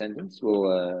mid-frozen, mid-sentence.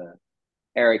 Well,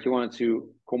 Eric, you wanted to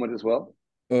comment as well?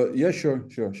 Yeah, sure.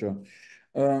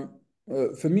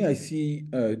 For me, I see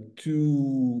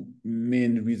two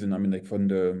main reasons. I mean, like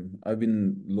I've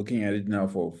been looking at it now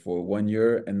for 1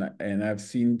 year, and I've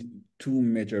seen two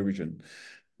major reasons.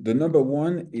 The number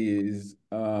one is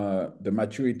the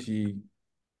maturity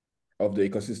of the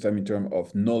ecosystem in terms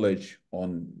of knowledge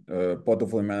on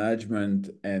portfolio management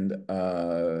and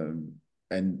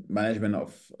management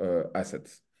of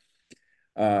assets.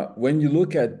 When you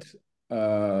look at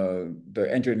the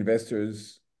angel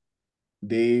investors,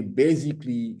 they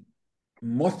basically,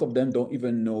 most of them don't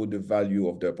even know the value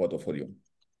of their portfolio.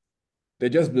 They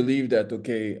just believe that,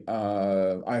 okay,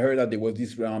 I heard that there was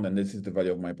this round and this is the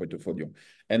value of my portfolio.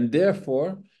 And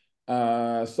therefore,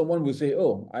 someone will say,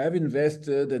 oh, I have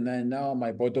invested and then now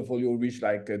my portfolio reached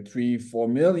like 3-4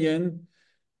 million.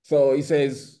 So he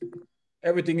says,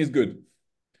 everything is good.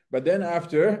 But then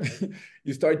after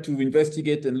you start to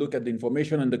investigate and look at the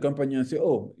information on the company and say,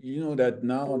 oh, you know that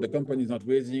now the company is not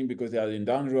raising because they are in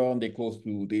down round, they're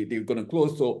going to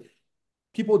close. So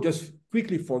people just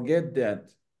quickly forget that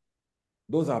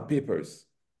those are papers.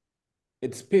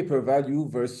 It's paper value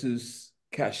versus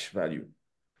cash value.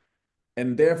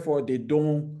 And therefore they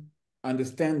don't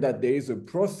understand that there is a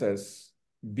process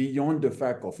beyond the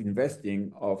fact of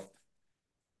investing, of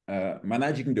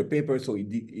managing the paper so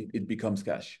it becomes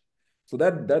cash. So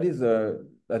that is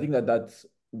I think that's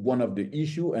one of the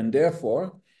issue, and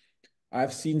therefore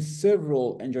I've seen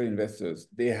several angel investors,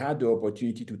 they had the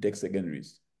opportunity to take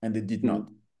secondaries and they did not.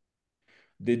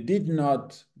 They did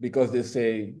not because they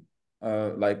say,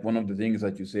 like one of the things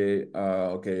that you say,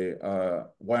 okay,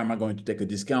 why am I going to take a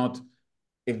discount?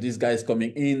 If this guy is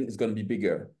coming in, it's going to be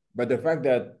bigger. But the fact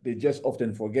that they just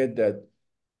often forget that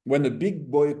when the big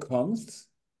boy comes,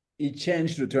 he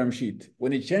changed the term sheet.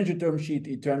 When he changed the term sheet,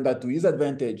 he turned that to his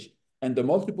advantage. And the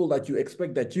multiple that you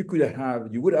expect that you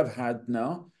would have had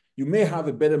now, you may have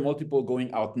a better multiple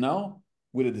going out now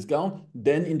with a discount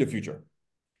than in the future.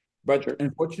 But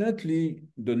unfortunately,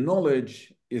 the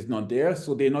knowledge is not there,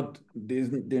 so they're not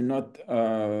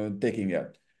taking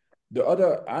it. The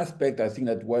other aspect, I think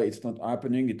that why it's not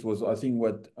happening, it was, I think,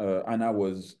 what Anna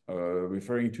was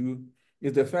referring to,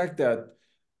 is the fact that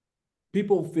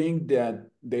people think that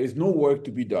there is no work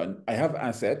to be done. I have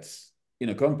assets in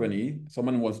a company,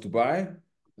 someone wants to buy,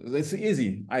 it's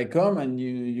easy. I come and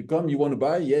you come, you want to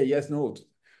buy? Yeah, yes, no.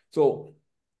 So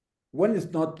when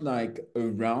it's not like a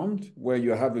round where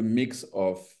you have a mix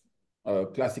of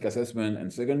classic assessment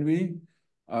and secondary,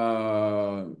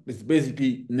 it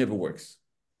basically never works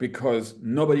because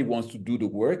nobody wants to do the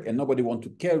work and nobody wants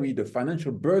to carry the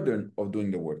financial burden of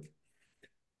doing the work.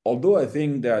 Although I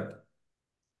think that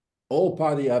all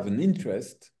parties have an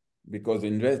interest because the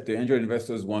angel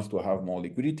investors wants to have more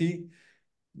liquidity,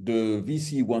 the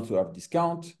VC wants to have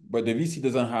discount, but the VC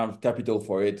doesn't have capital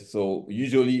for it. So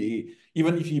usually,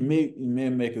 even if he may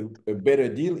make a better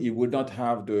deal, he would not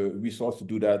have the resource to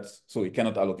do that, so he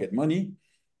cannot allocate money.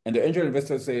 And the angel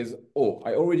investor says, oh,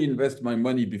 I already invest my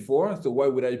money before, so why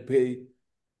would I pay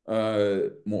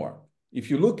more? If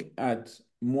you look at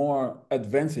more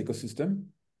advanced ecosystem,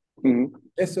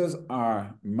 investors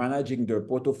are managing their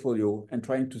portfolio and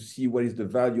trying to see what is the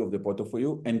value of the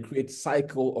portfolio and create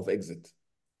cycle of exit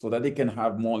so that they can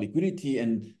have more liquidity,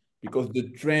 and because the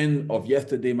trend of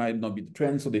yesterday might not be the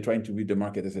trend, so they're trying to read the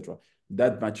market, etc.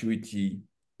 That maturity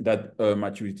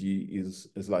is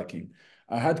lacking.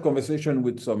 I had conversation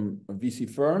with some VC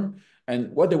firm,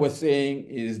 and what they were saying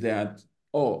is that,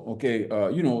 oh, okay,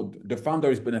 the founder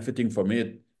is benefiting from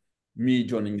it, me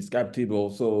joining this cap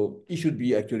table, so he should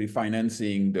be actually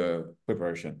financing the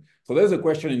preparation. So there's a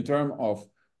question in terms of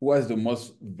who has the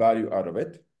most value out of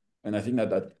it. And I think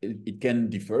that it can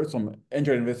differ. Some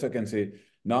angel investor can say,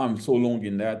 now I'm so long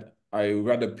in that, I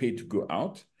rather pay to go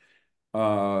out.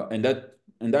 And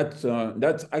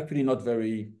that's actually not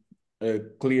very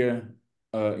clear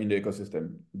in the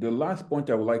ecosystem. The last point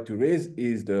I would like to raise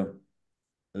is the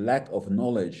lack of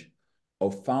knowledge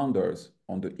of founders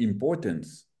on the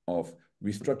importance of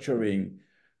restructuring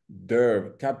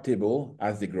their cap table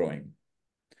as they're growing.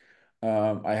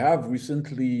 I have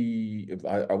recently,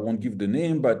 I won't give the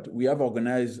name, but we have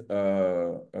organized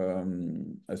a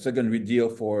secondary deal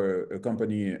for a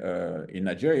company in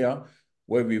Nigeria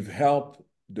where we've helped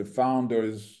the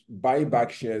founders buy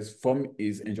back shares from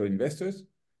his angel investors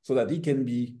so that he can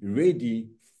be ready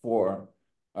for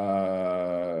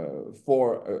a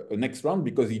next round,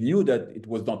 because he knew that it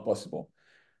was not possible,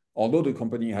 although the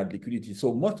company had liquidity.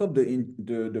 So most of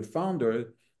the founders,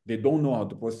 they don't know how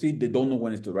to proceed. They don't know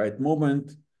when is the right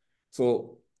moment.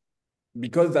 So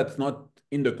because that's not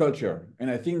in the culture,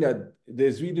 and I think that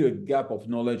there's really a gap of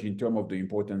knowledge in terms of the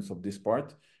importance of this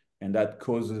part, and that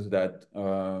causes that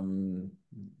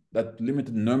that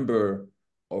limited number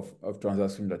of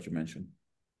transactions that you mentioned.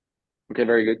 Okay,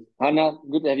 very good. Hannah,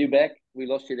 good to have you back. We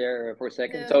lost you there for a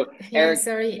second. So yeah, Eric,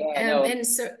 sorry. no. And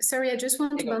sorry, I just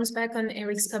want to bounce back on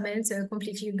Eric's comments. I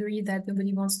completely agree that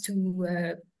nobody wants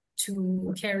to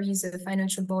carry the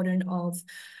financial burden of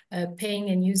paying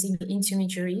and using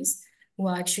intermediaries who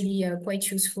are actually quite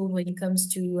useful when it comes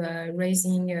to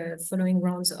raising following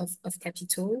rounds of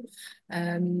capital.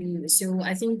 So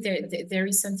I think there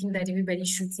is something that everybody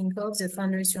should think of. The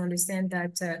founders to understand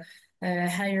that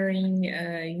hiring,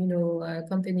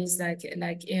 companies like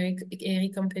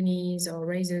Eric companies or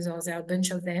raisers, or there are a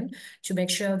bunch of them, to make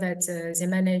sure that they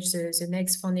manage the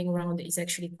next funding round is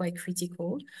actually quite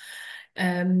critical.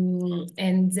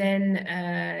 And then,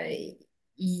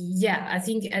 yeah, I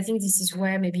think this is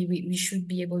where maybe we should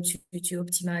be able to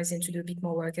optimize and to do a bit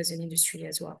more work as an industry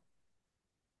as well.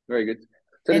 Very good.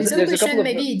 So and some question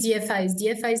maybe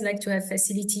DFIs like to have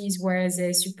facilities where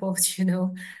they support,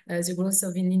 the growth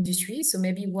of an industry. So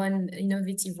maybe one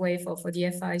innovative way for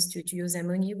DFIs to use their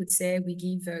money would say we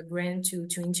give a grant to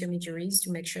intermediaries to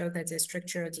make sure that they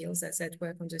structure deals that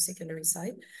work on the secondary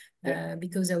side. Yeah.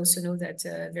 Because I also know that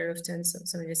very often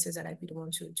some investors are like, we don't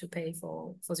want to pay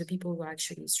for the people who are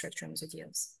actually structuring the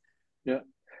deals. Yeah.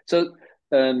 So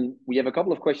we have a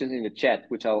couple of questions in the chat,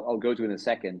 which I'll go to in a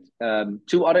second.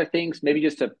 Two other things, maybe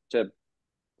just to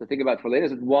think about for later.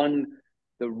 Is one,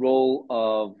 the role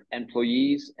of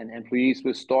employees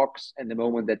with stocks and the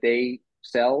moment that they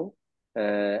sell,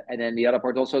 and then the other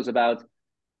part also is about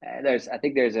I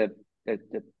think there's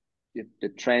the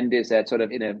trend is that sort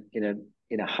of in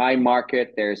a high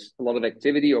market, there's a lot of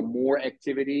activity or more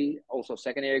activity, also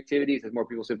secondary activities. There's more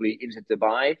people simply interested to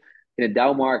buy. In a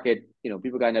down market,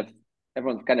 people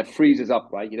everyone kind of freezes up,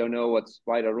 right? You don't know what's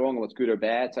right or wrong, what's good or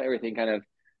bad. So everything kind of,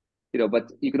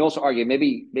 but you can also argue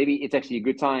maybe it's actually a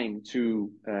good time to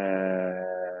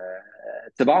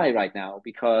buy right now,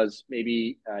 because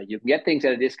maybe you can get things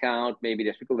at a discount. Maybe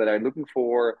there's people that are looking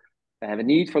have a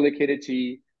need for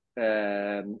liquidity.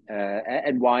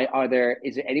 and why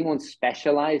is there anyone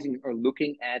specializing or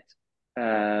looking at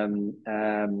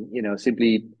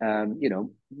simply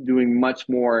doing much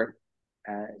more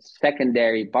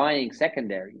buying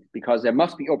secondaries, because there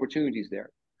must be opportunities there.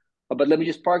 But let me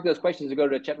just park those questions and go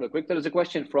to the chat real quick. There's a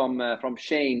question from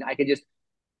Shane. I can just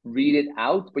read it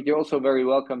out, but you're also very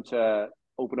welcome to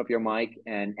open up your mic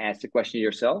and ask the question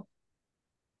yourself.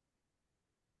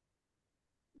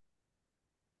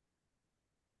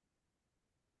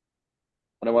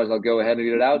 Otherwise, I'll go ahead and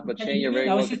read it out. But Shane, you're very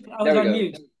welcome. I was on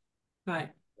mute. Hi,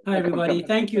 everybody.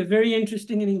 Thank you. A very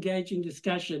interesting and engaging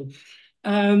discussion.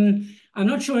 I'm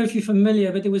not sure if you're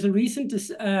familiar, but there was a recent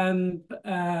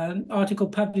article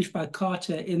published by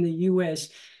Carter in the US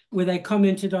where they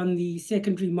commented on the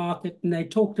secondary market, and they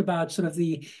talked about sort of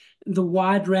the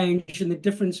wide range and the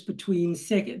difference between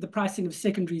the pricing of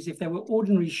secondaries if they were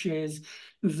ordinary shares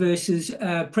versus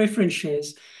preference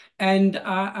shares. And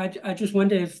I just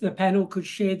wonder if the panel could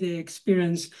share their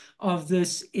experience of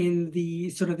this in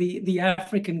the sort of the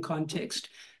African context,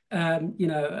 and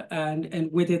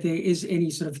whether there is any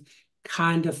sort of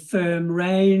kind of firm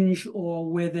range,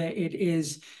 or whether it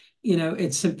is,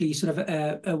 it's simply sort of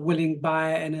a willing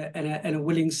buyer and a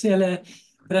willing seller.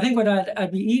 But I think what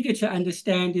I'd be eager to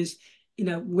understand is,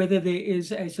 whether there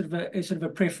is a sort of a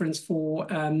preference for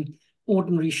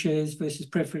ordinary shares versus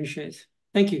preference shares.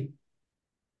 Thank you.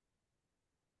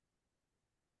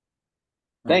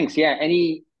 Thanks. Yeah.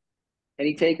 Any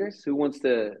takers? Who wants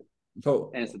to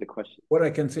answer the question? What I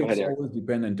can say is always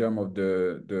depend in terms of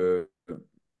the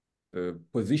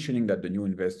positioning that the new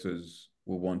investors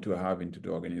will want to have into the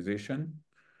organization.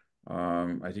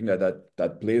 I think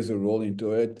that plays a role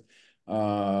into it.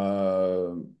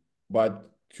 But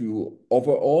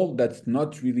overall, that's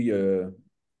not really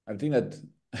I think that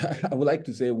I would like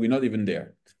to say we're not even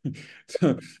there.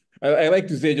 So I like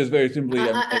to say just very simply.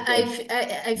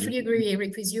 I fully agree,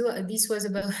 Eric, with you. This was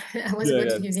about, I was about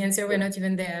to give the answer. We're not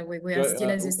even there. We are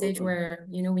still at the stage where,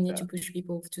 we need to push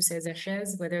people to sell their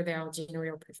shares, whether they are ordinary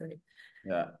or preferred.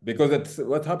 Yeah, because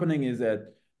what's happening is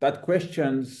that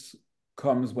questions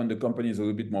comes when the company is a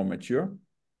little bit more mature.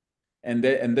 And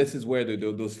this is where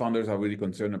those founders are really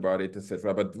concerned about it,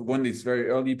 etc. But when it's very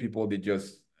early, people, they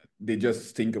just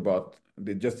think about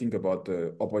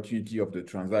the opportunity of the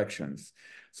transactions.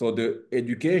 So the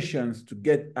educations to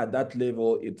get at that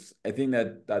level, I think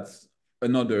that's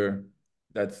another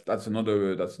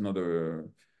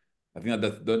I think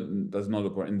that's another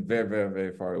point, and very, very,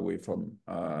 very far away from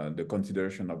the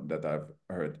consideration that I've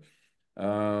heard.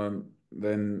 So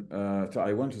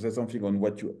I want to say something on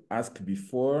what you asked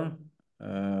before.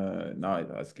 No,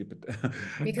 I skip it.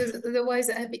 Because otherwise,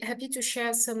 I'd be happy to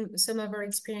share some of our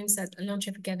experience at Launch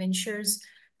Africa Ventures,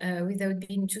 without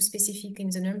being too specific in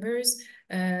the numbers.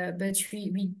 But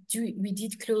we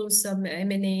did close some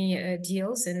M&A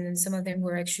deals, and some of them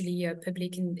were actually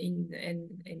public in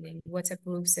WhatsApp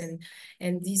groups, and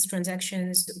these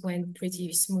transactions went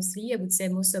pretty smoothly. I would say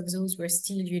most of those were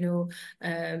still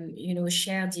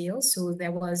share deals, so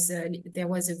there was a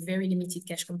very limited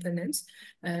cash component.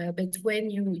 But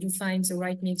when you find the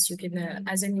right mix, you can,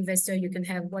 as an investor, you can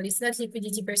have, well, it's not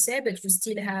liquidity per se, but you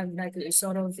still have like a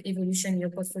sort of evolution in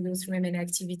your portfolio through M&A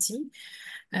activity.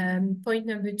 Point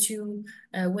number two,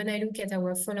 when I look at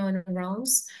our follow-on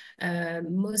rounds,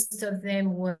 most of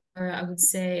them were, I would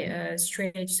say,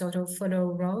 straight sort of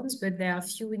follow rounds, but there are a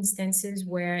few instances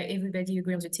where everybody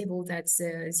agrees on the table that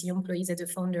the employees and the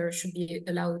founder should be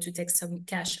allowed to take some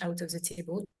cash out of the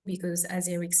table. Because as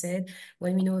Eric said,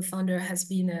 when we know a founder has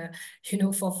been,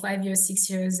 for 5 years, 6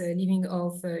 years, living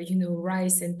off,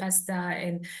 rice and pasta,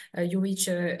 and you reach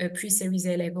a pre-series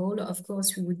A level, of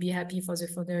course, we would be happy for the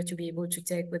founder to be able to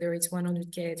take, whether it's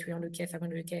 100K, 300K,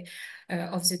 500K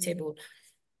off the table.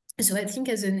 So I think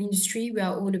as an industry, we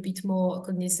are all a bit more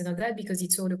cognizant of that, because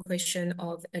it's all a question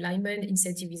of alignment,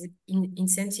 incentive,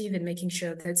 and making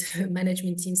sure that the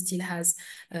management team still has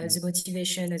the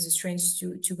motivation and the strength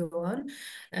to go on.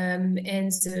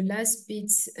 And the last bit,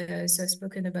 so I've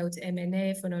spoken about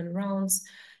M&A, follow-on rounds.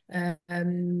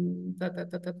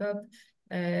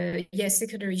 Yes,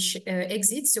 secondary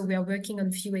exits. So we are working on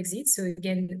a few exits. So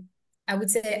again, I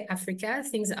would say Africa,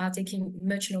 things are taking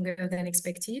much longer than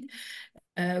expected.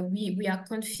 We are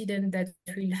confident that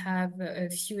we'll have a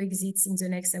few exits in the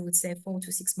next, I would say, 4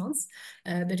 to 6 months.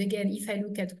 But again, if I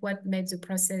look at what made the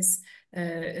process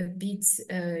a bit,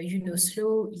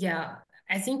 slow, yeah,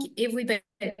 I think everybody,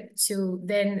 so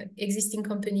then existing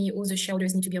company, all the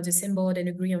shareholders need to be on the same board and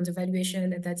agree on the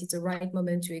valuation, and that it's the right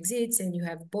moment to exit. And you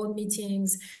have board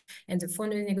meetings and the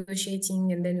founder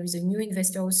negotiating, and then with a new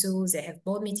investor also, they have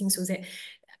board meetings. So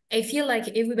I feel like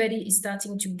everybody is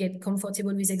starting to get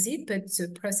comfortable with exit, but the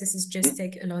processes just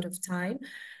take a lot of time.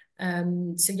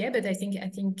 So yeah, but I think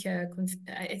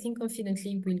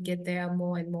confidently we'll get there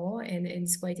more and more, and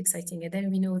it's quite exciting. And then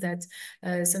we know that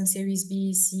some Series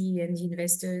B, C, and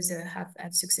investors have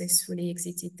successfully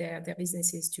exited their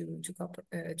businesses to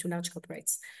large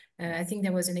corporates. I think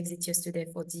there was an exit yesterday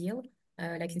for Deal,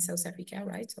 like in South Africa,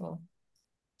 right?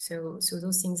 So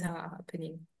those things are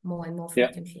happening more and more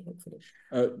frequently, hopefully.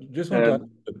 Just want to ask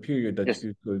the period that yes.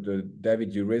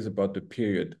 David, you raised about the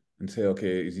period and say,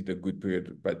 okay, is it a good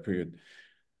period, bad period?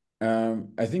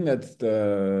 I think that's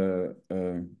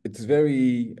it's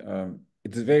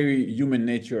very human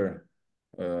nature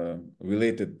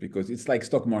related, because it's like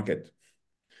stock market.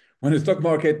 When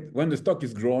the stock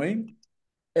is growing,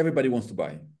 everybody wants to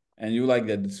buy, and you like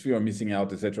that fear of missing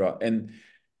out, etc.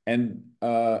 And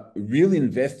real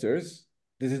investors,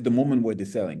 this is the moment where they're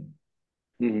selling.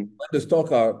 When the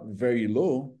stock are very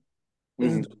low,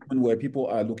 this is the moment where people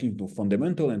are looking to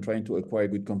fundamental and trying to acquire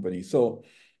good companies. So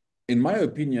in my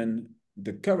opinion,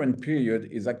 the current period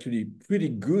is actually pretty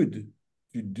good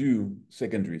to do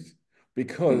secondaries,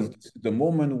 because it's the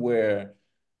moment where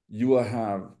you will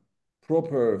have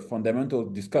proper fundamental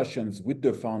discussions with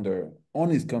the founder on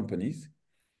his companies.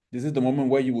 This is the moment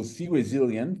where you will see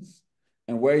resilience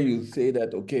and where you say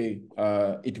that, okay,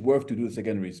 it's worth to do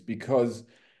secondaries, because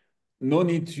no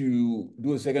need to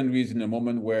do a secondaries in a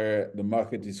moment where the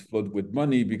market is flooded with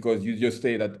money, because you just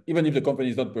say that even if the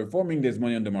company is not performing, there's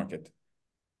money on the market.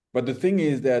 But the thing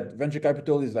is that venture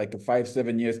capital is like a 5,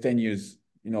 7 years, 10 years,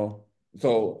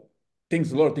 so a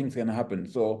lot of things can happen.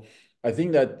 So I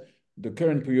think that the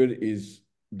current period is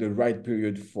the right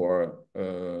period for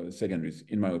secondaries,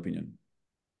 in my opinion.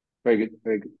 Very good,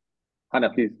 very good.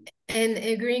 Hannah, please. And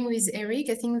agreeing with Eric,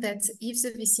 I think that if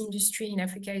the VC industry in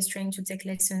Africa is trying to take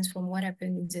lessons from what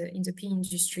happened in the PE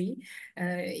industry,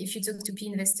 if you talk to PE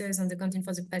investors on the content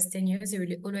for the past 10 years, they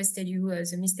will always tell you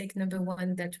the mistake number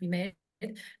one that we made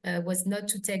was not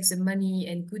to take the money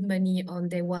and good money on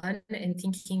day one and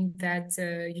thinking that,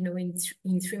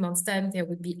 in 3 months' time, there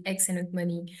would be excellent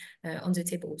money on the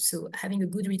table. So having a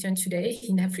good return today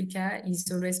in Africa is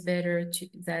always better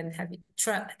than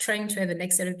trying to have an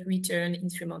excellent return in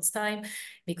 3 months' time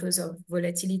because of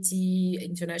volatility,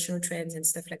 international trends, and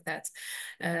stuff like that.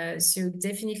 So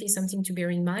definitely something to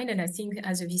bear in mind. And I think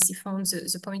as a VC fund,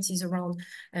 the point is around,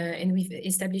 and we've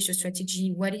established a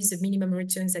strategy, what is the minimum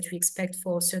returns that we expect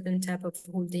for certain type of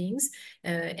holdings.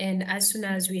 And as soon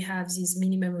as we have these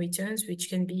minimum returns, which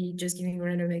can be, just giving a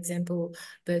random example,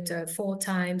 but 4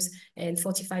 times and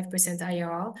 45%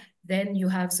 IRR, then you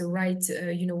have the right,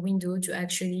 window to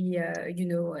actually,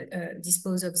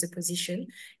 dispose of the position.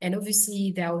 And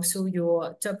obviously, there are also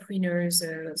your top winners.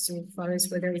 So for us,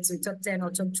 whether it's a top 10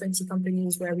 or top 20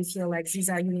 companies where we feel like these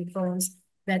are unicorns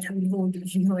that will hold,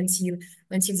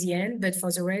 until the end. But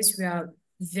for the rest, we are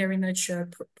very much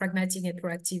pragmatic and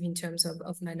proactive in terms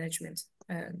of management.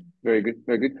 Very good,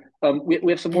 very good.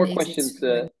 We have some more questions.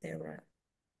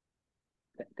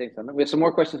 Thanks, Anna. We have some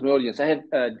more questions from the audience. I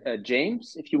have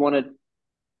James, if you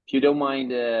don't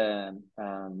mind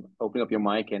opening up your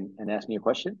mic and ask me a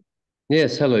question.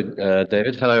 Yes, hello,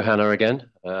 David. Hello, Hannah, again.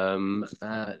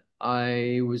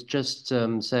 I was just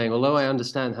saying, although I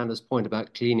understand Hannah's point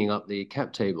about cleaning up the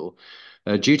cap table,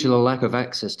 due to the lack of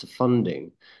access to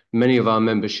funding, many of our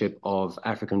membership of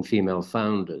African female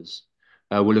founders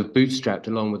will have bootstrapped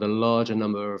along with a larger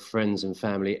number of friends and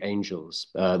family angels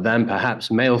than perhaps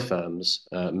male firms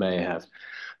may have.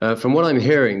 From what I'm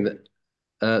hearing, that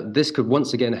this could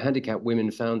once again handicap women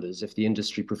founders if the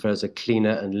industry prefers a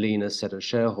cleaner and leaner set of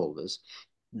shareholders.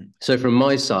 So from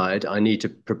my side, I need to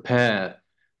prepare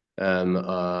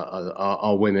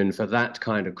our women for that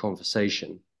kind of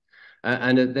conversation.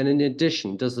 And then in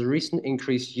addition, does the recent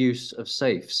increased use of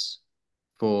safes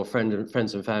for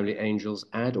friends and family angels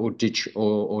add or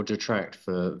detract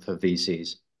for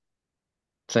VCs?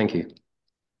 Thank you.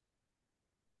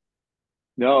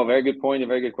 No, very good point, a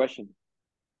very good question.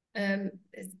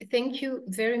 Thank you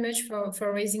very much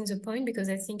for raising the point, because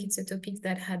I think it's a topic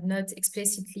that had not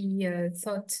explicitly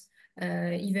thought,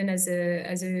 even as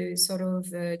a sort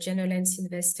of general lens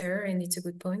investor. And it's a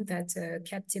good point that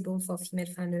cap table for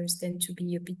female founders tend to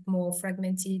be a bit more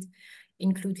fragmented,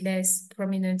 include less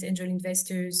prominent angel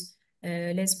investors,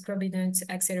 less prominent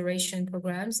acceleration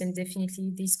programs, and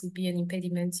definitely this could be an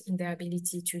impediment in their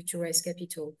ability to raise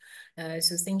capital.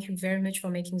 So thank you very much for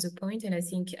making the point. And I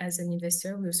think as an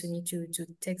investor, we also need to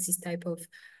take this type of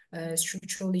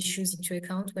structural issues into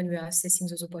account when we are assessing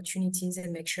those opportunities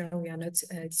and make sure we are not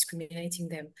discriminating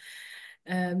them.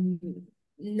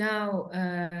 Now,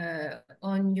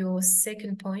 on your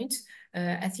second point,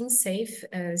 I think safe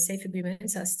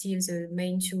agreements are still the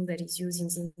main tool that is used in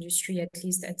the industry, at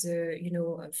least at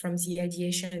the, from the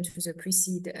ideation to the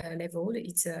pre-seed level.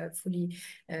 It's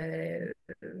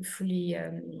fully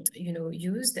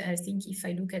used. I think if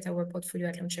I look at our portfolio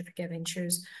at Launch Africa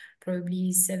Ventures,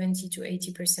 probably 70 to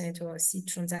 80% of our seed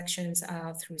transactions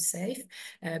are through safe.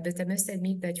 But I must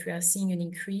admit that we are seeing an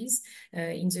increase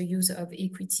in the use of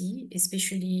equity,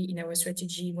 especially in our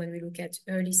strategy when we look at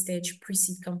early stage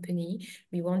pre-seed company.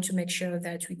 We want to make sure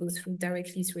that we go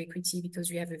directly through equity because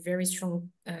we have a very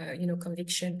strong,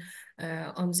 conviction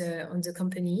on the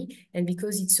company. And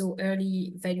because it's so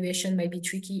early, valuation might be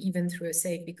tricky even through a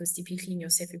safe, because typically in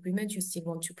your safe agreement, you still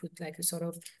want to put like a sort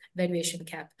of valuation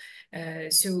cap.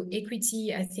 So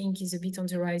equity, I think, is a bit on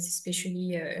the rise,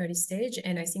 especially early stage.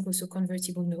 And I think also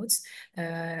convertible notes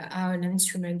are an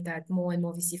instrument that more and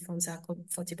more VC funds are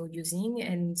comfortable using.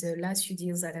 And the last few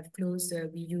deals that have closed,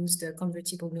 we used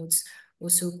convertible notes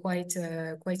also quite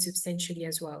substantially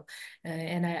as well.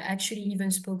 And I actually even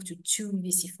spoke to 2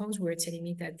 VC funds who were telling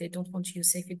me that they don't want to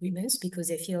use safe agreements because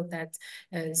they feel that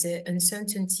the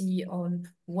uncertainty on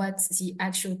what the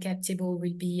actual cap table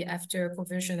will be after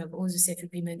conversion of all the safe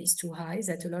agreement is too high,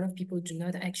 that a lot of people do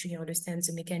not actually understand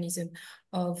the mechanism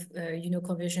of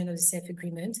conversion of the safe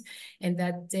agreement, and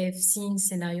that they've seen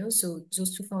scenarios. So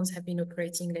those 2 funds have been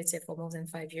operating, let's say, for more than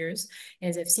 5 years,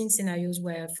 and they've seen scenarios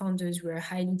where founders were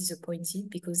highly disappointed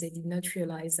because they did not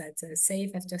realize that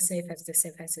safe after safe after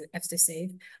safe after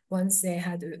safe, once they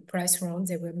had a price round,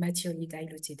 they were materially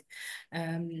diluted.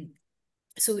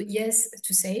 So yes,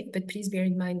 to safe, but please bear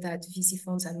in mind that VC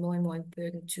funds are more and more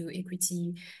important to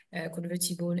equity,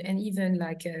 convertible, and even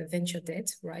like venture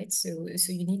debt, right? So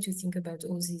you need to think about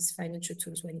all these financial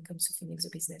tools when it comes to funding the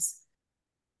business.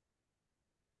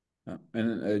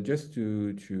 And just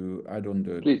to add on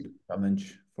the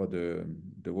challenge for the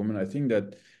woman, I think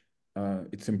that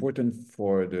it's important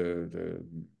for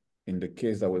in the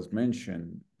case that was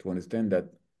mentioned to understand that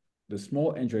the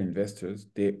small angel investors,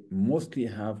 they mostly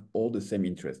have all the same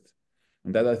interests.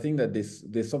 And that I think that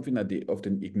there's something that they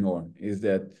often ignore, is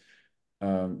that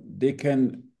they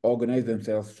can organize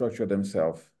themselves, structure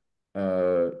themselves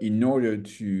in order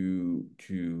to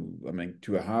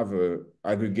have a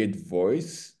aggregate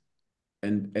voice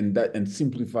and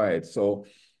simplify it. So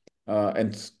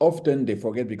and often they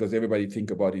forget because everybody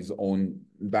think about his own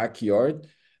backyard,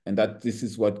 and that this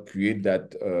is what create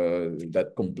that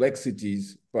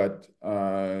complexities. But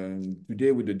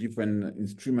today, with the different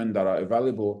instruments that are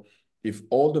available, if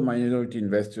all the minority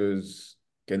investors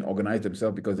can organize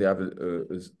themselves because they have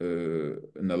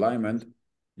an alignment,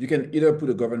 you can either put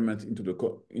a government into the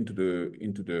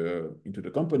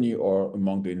company or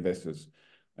among the investors.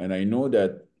 And I know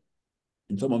that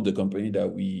in some of the companies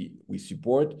that we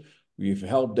support, we've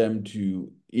helped them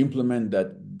to implement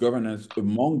that governance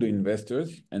among the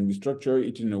investors, and we structure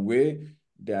it in a way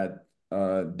that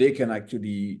they can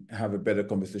actually have a better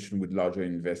conversation with larger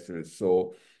investors.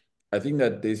 So I think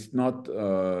that there's not,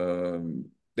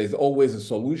 there's always a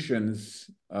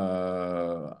solutions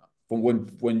from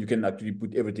when you can actually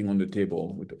put everything on the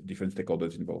table with different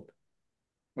stakeholders involved.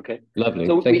 Okay. Lovely.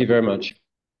 So thank you very much.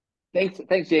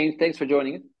 Thanks, James. Thanks for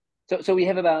joining us. So we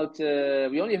have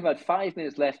we only have about 5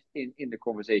 minutes left in the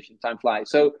conversation. Time flies.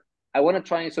 So I want to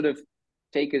try and sort of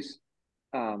take us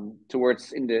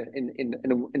towards in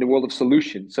the world of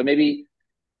solutions. So maybe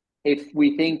if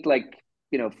we think like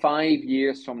 5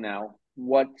 years from now,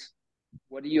 what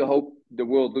do you hope the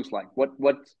world looks like? What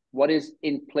is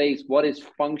in place? What is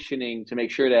functioning to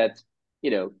make sure that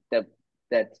that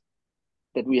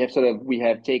we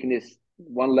have taken this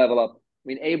one level up? I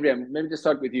mean, Abraham, maybe to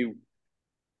start with you.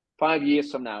 5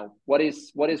 years from now, what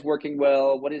is working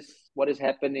well? What is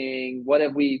happening? What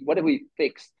have we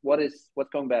fixed? What's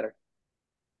going better?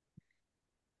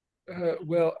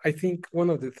 Well, I think one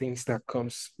of the things that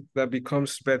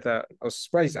becomes better, I was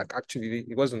surprised that actually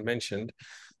it wasn't mentioned.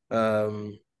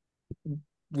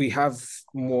 We have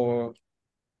more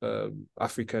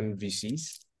African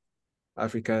VCs,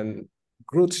 African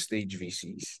growth stage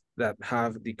VCs that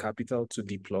have the capital to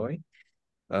deploy.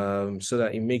 So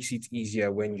that it makes it easier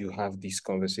when you have these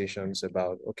conversations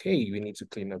about, okay, we need to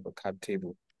clean up a cap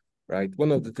table, right?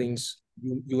 One of the things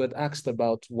you had asked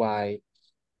about why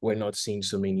we're not seeing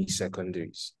so many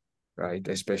secondaries, right?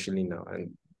 Especially now.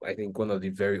 And I think one of the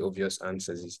very obvious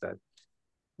answers is that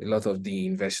a lot of the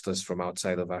investors from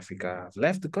outside of Africa have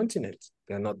left the continent.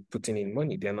 They're not putting in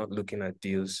money. They're not looking at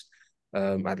deals,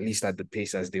 at least at the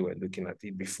pace as they were looking at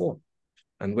it before.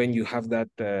 And when you have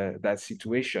that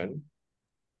situation,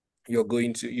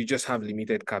 you just have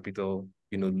limited capital,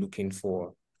 looking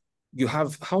for you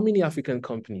have how many African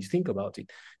companies, think about it,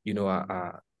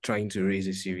 are trying to raise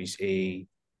a Series A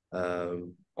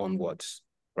onwards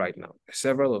right now.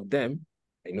 Several of them,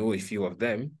 I know a few of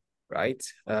them, right?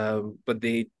 But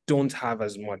they don't have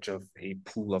as much of a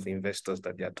pool of investors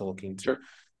that they are talking to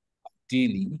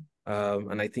daily.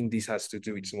 And I think this has to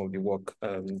do with some of the work,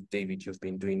 David, you've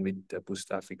been doing with the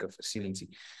Boost Africa facility.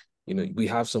 We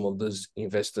have some of those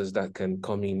investors that can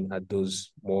come in at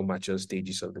those more mature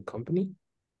stages of the company,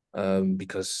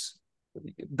 because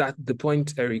the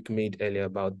point Eric made earlier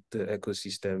about the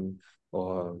ecosystem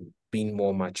or being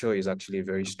more mature is actually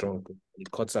very strong.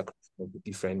 It cuts across the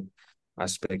different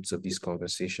aspects of this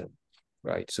conversation,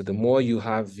 right? So the more you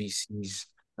have VCs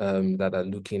that are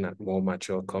looking at more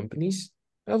mature companies,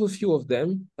 I have a few of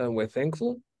them, and we're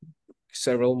thankful.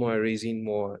 Several more are raising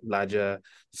more larger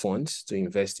funds to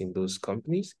invest in those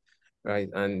companies, right?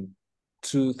 And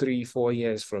 2, 3, 4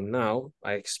 years from now,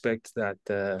 I expect that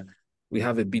we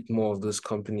have a bit more of those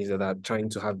companies that are trying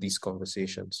to have these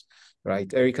conversations,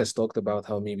 right? Eric has talked about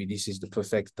how maybe this is the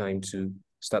perfect time to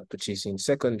start purchasing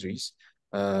secondaries.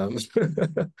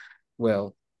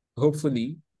 Well,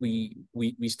 hopefully we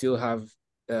still have,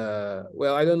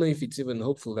 well, I don't know if it's even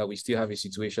hopeful that we still have a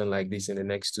situation like this in the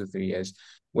next 2, 3 years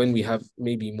when we have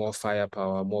maybe more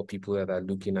firepower, more people that are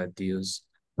looking at deals,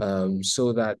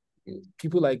 so that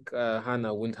people like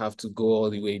Hannah wouldn't have to go all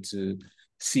the way to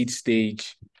seed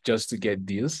stage just to get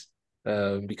deals,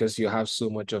 because you have so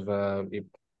much of a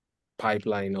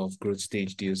pipeline of growth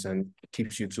stage deals and it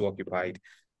keeps you too occupied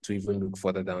to even look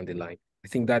further down the line. I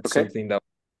think that's something that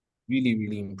really,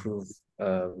 really improve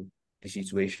the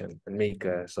situation and make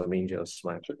some angels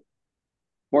smile.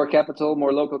 More capital,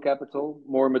 more local capital,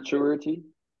 more maturity.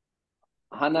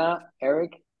 Hannah,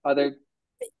 Eric, other?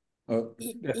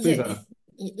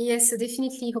 Yes, so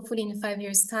definitely, hopefully in 5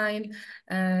 years' time,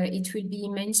 it will be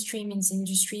mainstream in the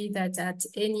industry that at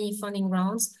any funding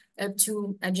rounds, up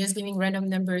to, I'm just giving random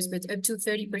numbers, but up to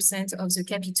 30% of the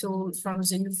capital from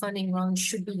the new funding round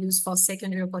should be used for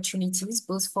secondary opportunities,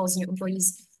 both for the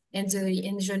employees and the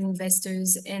angel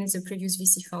investors and the previous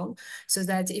VC fund, so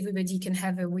that everybody can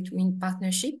have a win-win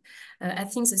partnership. I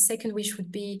think the second wish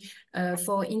would be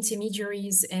for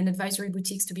intermediaries and advisory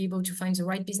boutiques to be able to find the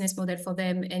right business model for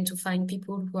them and to find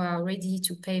people who are ready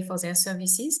to pay for their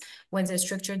services when they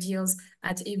structure deals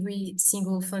at every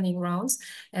single funding rounds.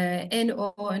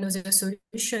 Or another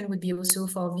solution would be also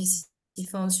for VC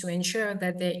funds to ensure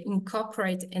that they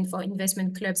incorporate, and for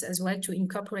investment clubs as well, to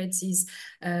incorporate this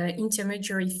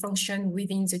intermediary function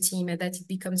within the team, and that it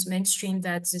becomes mainstream,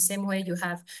 that the same way you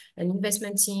have an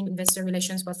investment team, investor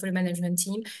relations, portfolio management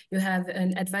team, you have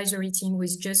an advisory team who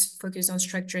is just focused on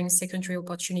structuring secondary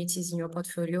opportunities in your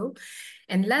portfolio.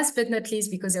 And last but not least,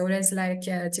 because I always like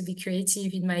to be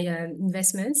creative in my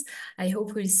investments, I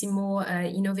hope we'll see more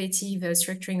innovative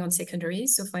structuring on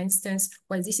secondaries. So for instance,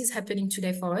 well, this is happening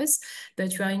today for us,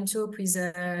 but we are in talk with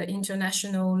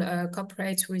international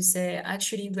corporates who say,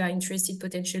 actually, we are interested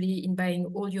potentially in buying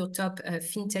all your top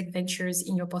fintech ventures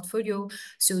in your portfolio.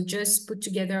 So just put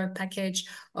together a package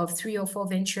of 3 or 4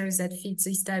 ventures that fits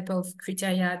this type of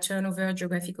criteria, turnover,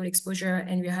 geographical exposure,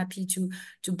 and we're happy to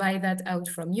buy that out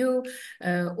from you.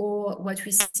 Or what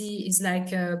we see is like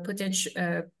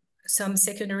potential some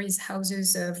secondaries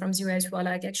houses from the US who are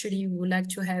like, actually, we would like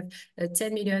to have a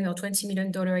 $10 million or $20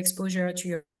 million exposure to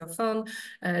your fund.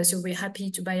 So we're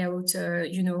happy to buy out,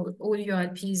 all your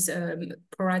LPs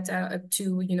pro rata up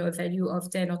to, a value of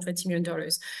 $10 or $20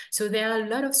 million. So there are a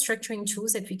lot of structuring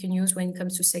tools that we can use when it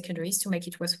comes to secondaries to make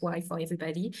it worthwhile for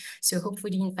everybody. So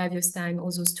hopefully in 5 years' time,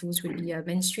 all those tools will be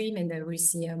mainstream, and we'll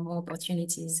see more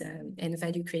opportunities and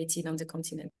value created on the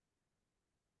continent.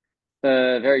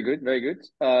 Very good, very good.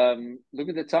 Look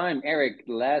at the time. Eric,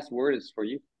 the last word is for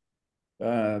you.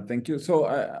 Thank you. So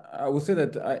I would say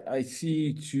that I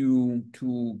see two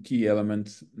key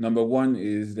elements. Number one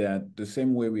is that the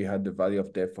same way we had the value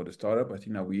of debt for the startup, I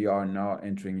think that we are now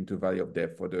entering into value of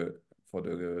debt for the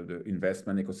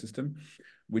investment ecosystem,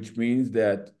 which means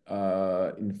that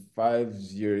in 5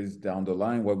 years down the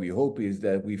line, what we hope is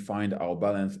that we find our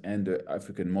balance and the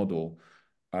African model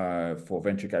for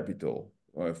venture capital,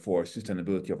 for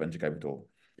sustainability of venture capital.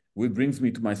 Which brings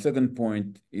me to my second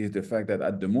point, is the fact that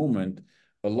at the moment,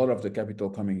 a lot of the capital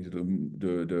coming into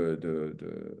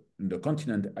the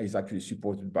continent is actually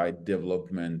supported by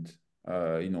development,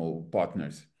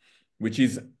 partners, which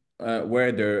is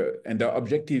where their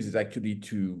objectives is actually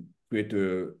to create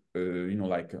a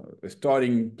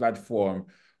starting platform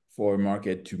for a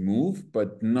market to move,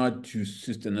 but not to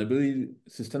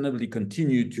sustainably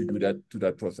continue to do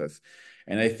that process.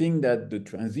 And I think that the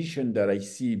transition that I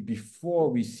see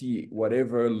before we see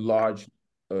whatever large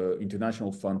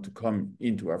international fund to come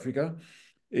into Africa,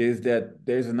 is that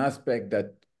there's an aspect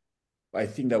that I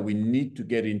think that we need to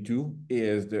get into,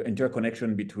 is the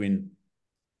interconnection between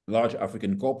large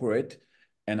African corporate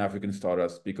and African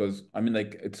startups. Because I mean,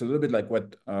 like, it's a little bit like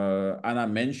what Anna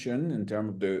mentioned in terms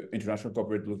of the international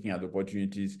corporate looking at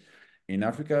opportunities in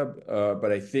Africa.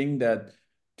 But I think that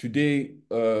today,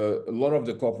 a lot of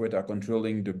the corporate are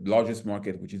controlling the largest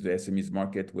market, which is the SMEs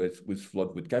market, with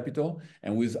flood with capital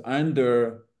and with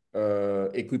under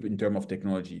equipped in terms of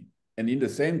technology. And in the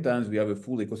same times, we have a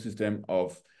full ecosystem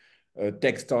of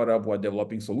tech startup who are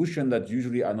developing solutions that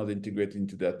usually are not integrated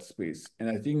into that space. And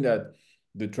I think that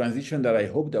the transition that I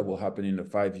hope that will happen in the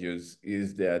 5 years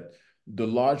is that there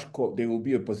will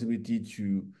be a possibility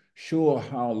to show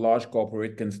how large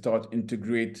corporate can start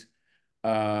integrate,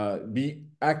 be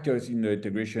actors in the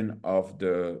integration of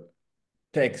the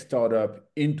tech startup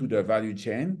into the value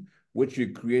chain, which will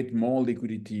create more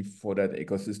liquidity for that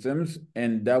ecosystems,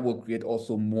 and that will create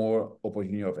also more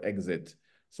opportunity of exit.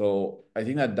 So I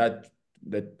think that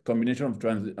combination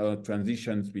of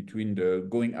transitions between the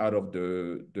going out of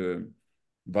the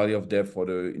value of debt for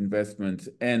the investment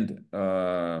and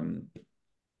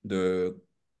the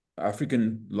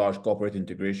African large corporate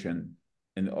integration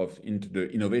and into the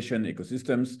innovation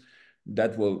ecosystems,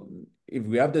 that will, if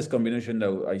we have this combination,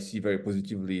 that I see very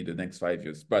positively the next 5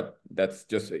 years. But that's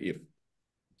just a if.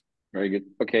 Very good.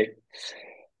 Okay.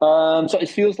 So it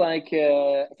feels like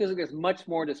there's much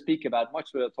more to speak about, much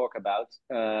more to talk about.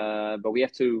 But we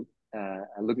have to,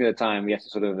 looking at the time, we have to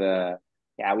sort of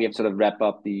wrap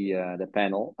up the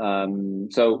panel.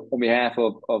 So on behalf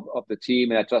of the team,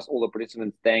 and I trust all the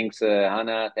participants, thanks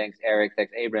Hannah, thanks Eric,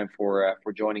 thanks Abraham for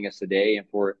joining us today and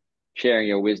for sharing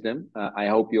your wisdom. I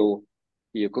hope you'll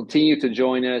continue to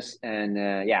join us and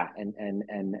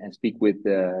speak with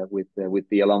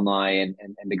the alumni and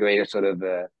the greater sort of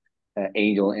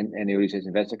angel and early stage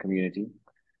investor community.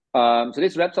 So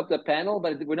this wraps up the panel,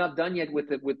 but we're not done yet with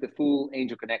the full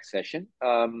Angel Connect session.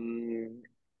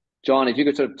 John, if you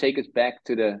could sort of take us back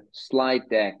to the slide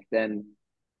deck, then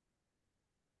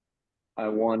I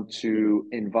want to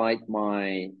invite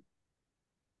my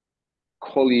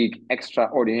colleague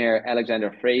extraordinaire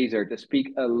Alexander Fraser to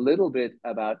speak a little bit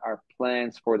about our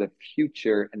plans for the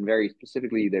future, and very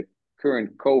specifically the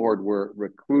current cohort we're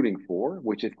recruiting for,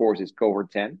 which of course is cohort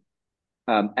 10.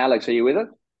 Alex, are you with us?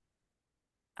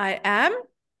 I am.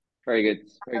 Very good.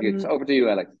 Very good. So over to you,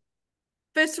 Alex.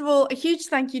 First of all, a huge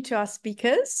thank you to our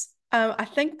speakers. I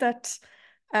think that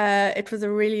it was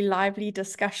a really lively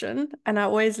discussion, and I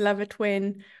always love it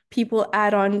when people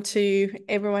add on to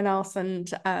everyone else, and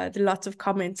there are lots of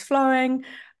comments flowing,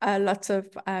 lots of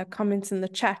comments in the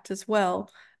chat as well.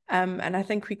 And I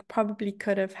think we probably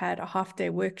could have had a half-day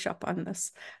workshop on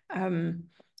this,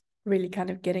 really kind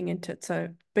of getting into it. So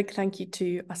big thank you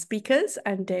to our speakers,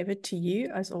 and David, to you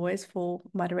as always for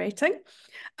moderating.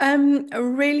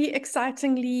 Really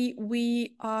excitingly,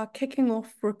 we are kicking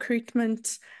off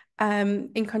recruitment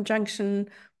in conjunction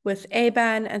with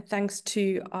ABAN, and thanks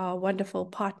to our wonderful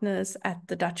partners at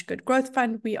the Dutch Good Growth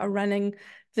Fund, we are running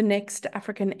the next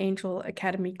African Angel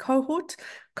Academy cohort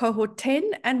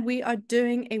 10, and we are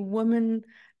doing a women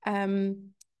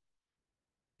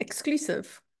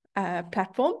exclusive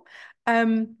platform.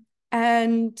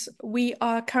 And we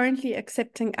are currently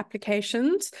accepting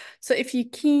applications. So if you're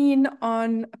keen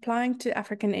on applying to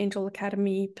African Angel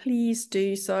Academy, please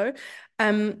do so.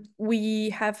 We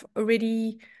have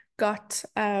already got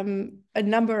a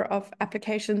number of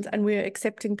applications, and we're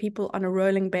accepting people on a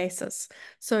rolling basis.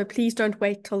 So please don't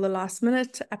wait till the last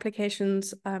minute.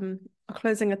 Applications are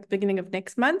closing at the beginning of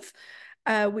next month.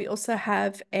 We also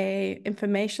have an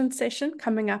information session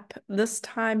coming up this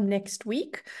time next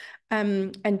week.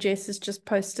 And Jess has just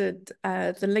posted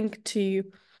the link to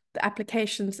the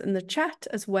applications in the chat,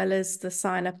 as well as the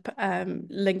sign-up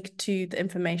link to the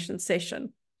information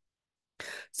session.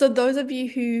 So those of you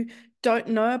who don't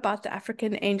know about the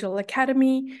African Angel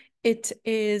Academy, it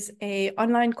is an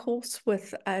online course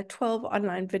with 12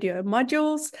 online video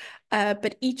modules,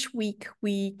 but each week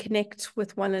we connect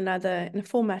with one another in a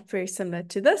format very similar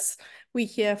to this. We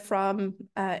hear from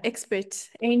expert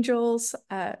angels,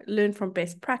 learn from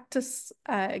best practice,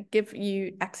 give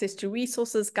you access to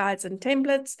resources, guides, and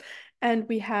templates, and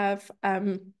we have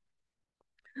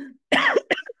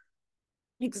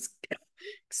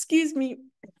excuse me.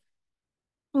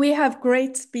 We have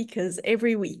great speakers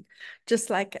every week, just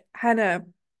like Hannah,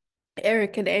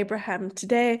 Eric, and Abraham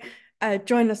today.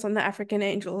 Join us on the African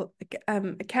Angel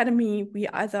Academy. We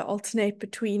either alternate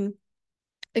between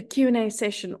a Q&A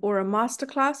session or a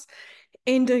masterclass,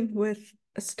 ending with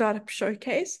a startup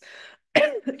showcase.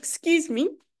 Excuse me.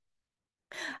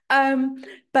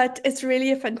 But it's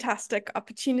really a fantastic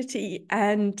opportunity.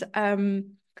 And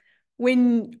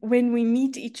when we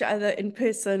meet each other in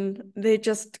person, they're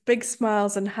just big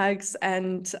smiles and hugs,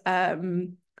 and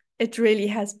it really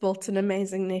has built an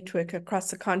amazing network across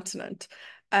the continent.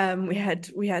 We had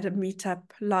a meetup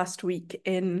last week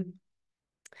in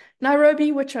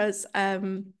Nairobi, which I was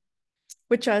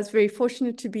very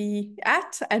fortunate to be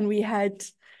at, and we had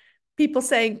people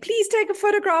saying, please take a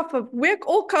photograph of, we're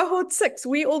all cohort 6,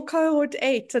 we all cohort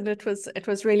 8, and it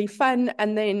was really fun.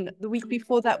 And then the week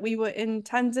before that, we were in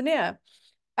Tanzania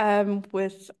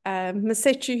with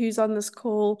Masechu, who's on this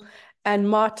call, and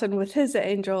Martin with his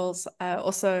angels,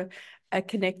 also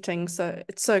connecting. So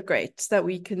it's so great that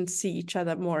we can see each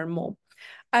other more and more.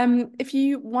 If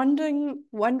you wondering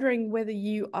whether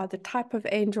you are the type of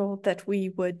angel that we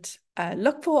would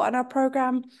look for on our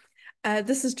program,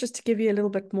 this is just to give you a little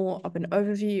bit more of an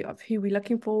overview of who we're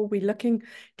looking for.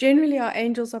 Generally our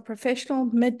angels are professional,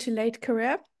 mid to late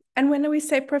career. And when we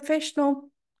say professional,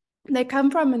 they come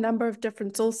from a number of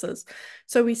different sources.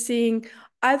 So we're seeing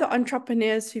either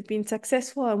entrepreneurs who've been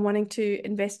successful and wanting to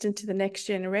invest into the next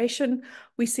generation.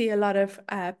 We see a lot of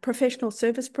professional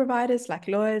service providers like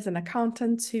lawyers and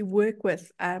accountants who work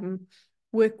with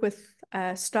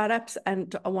startups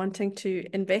and are wanting to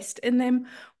invest in them.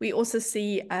 We also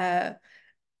see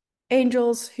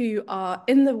angels who are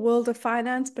in the world of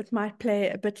finance but might play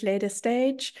a bit later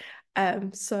stage.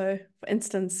 So, for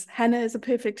instance, Hannah is a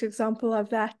perfect example of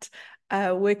that,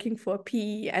 working for a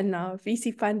PE and now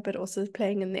VC fund, but also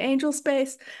playing in the angel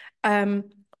space,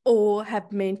 or have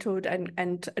mentored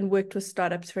and worked with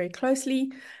startups very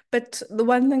closely. But the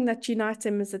one thing that unites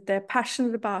them is that they're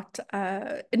passionate about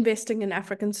investing in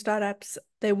African startups.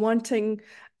 They're wanting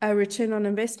a return on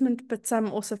investment, but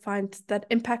some also find that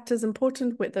impact is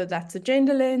important, whether that's a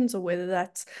gender lens or whether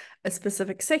that's a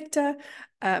specific sector,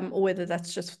 or whether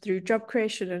that's just through job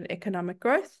creation and economic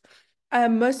growth.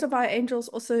 Most of our angels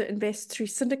also invest through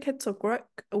syndicates or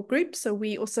groups. So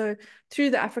we also,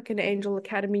 through the African Angel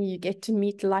Academy, you get to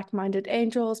meet like-minded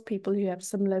angels, people who have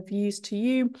similar views to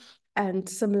you and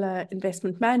similar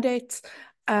investment mandates.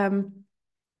 And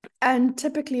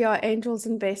typically our angels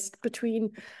invest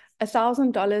between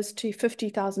 $1,000 to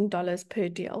 $50,000 per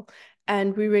deal.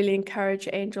 And we really encourage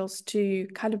angels to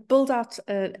kind of build out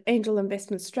an angel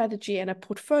investment strategy and a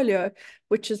portfolio,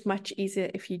 which is much easier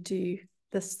if you do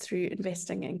this through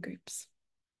investing in groups.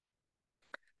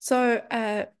 So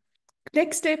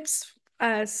next steps,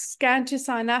 scan to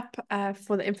sign up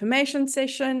for the information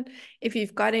session. If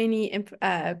you've got any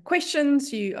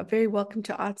questions, you are very welcome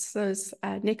to ask those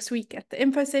next week at the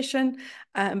info session,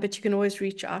 but you can always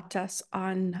reach out to us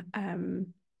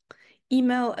on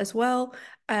email as well.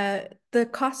 The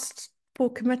cost for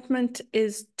commitment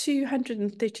is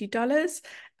 $230,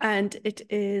 and it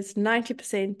is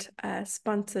 90%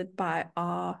 sponsored by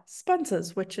our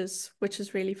sponsors, which is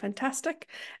really fantastic.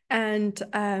 And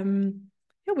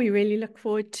yeah, we really look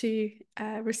forward to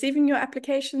receiving your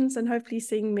applications and hopefully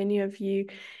seeing many of you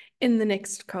in the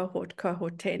next cohort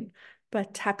 10.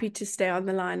 But happy to stay on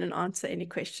the line and answer any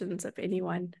questions if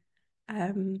anyone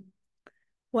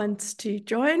wants to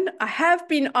join. I have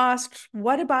been asked,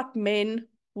 what about men?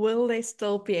 Will they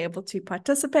still be able to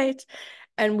participate?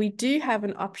 And we do have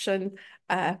an option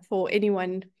for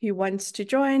anyone who wants to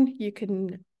join. You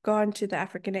can go onto the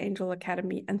African Angel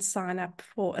Academy and sign up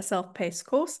for a self-paced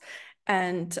course,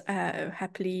 and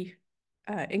happily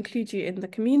include you in the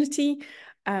community.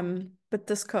 But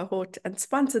this cohort and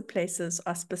sponsored places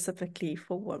are specifically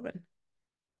for women.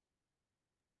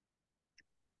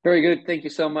 Very good. Thank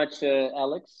you so much,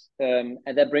 Alex. And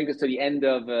that brings us to the end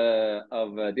of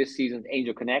this season's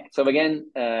Angel Connect. So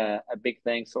again, a big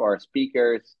thanks to our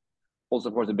speakers. Also,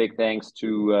 of course, a big thanks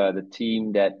to the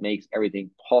team that makes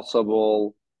everything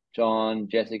possible. John,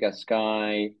 Jessica,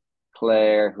 Sky,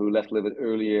 Claire, who left a little bit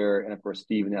earlier, and of course,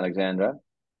 Steve and Alexandra.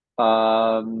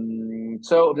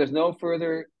 So if there's no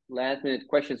further last-minute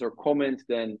questions or comments,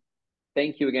 then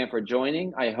thank you again for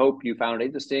joining. I hope you found it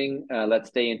interesting. Let's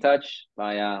stay in touch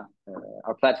via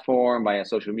our platform, via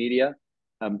social media,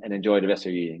 and enjoy the rest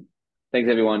of your evening. Thanks,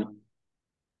 everyone.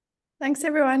 Thanks,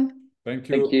 everyone. Thank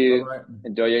you. Thank you. Bye-bye.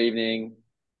 Enjoy your evening.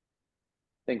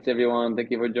 Thanks, everyone.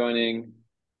 Thank you for joining.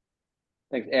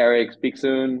 Thanks, Eric. Speak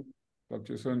soon. Talk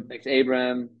to you soon. Thanks,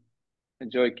 Abraham.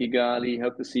 Enjoy Kigali.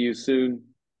 Hope to see you soon.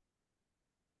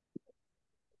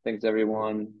 Thanks,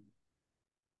 everyone.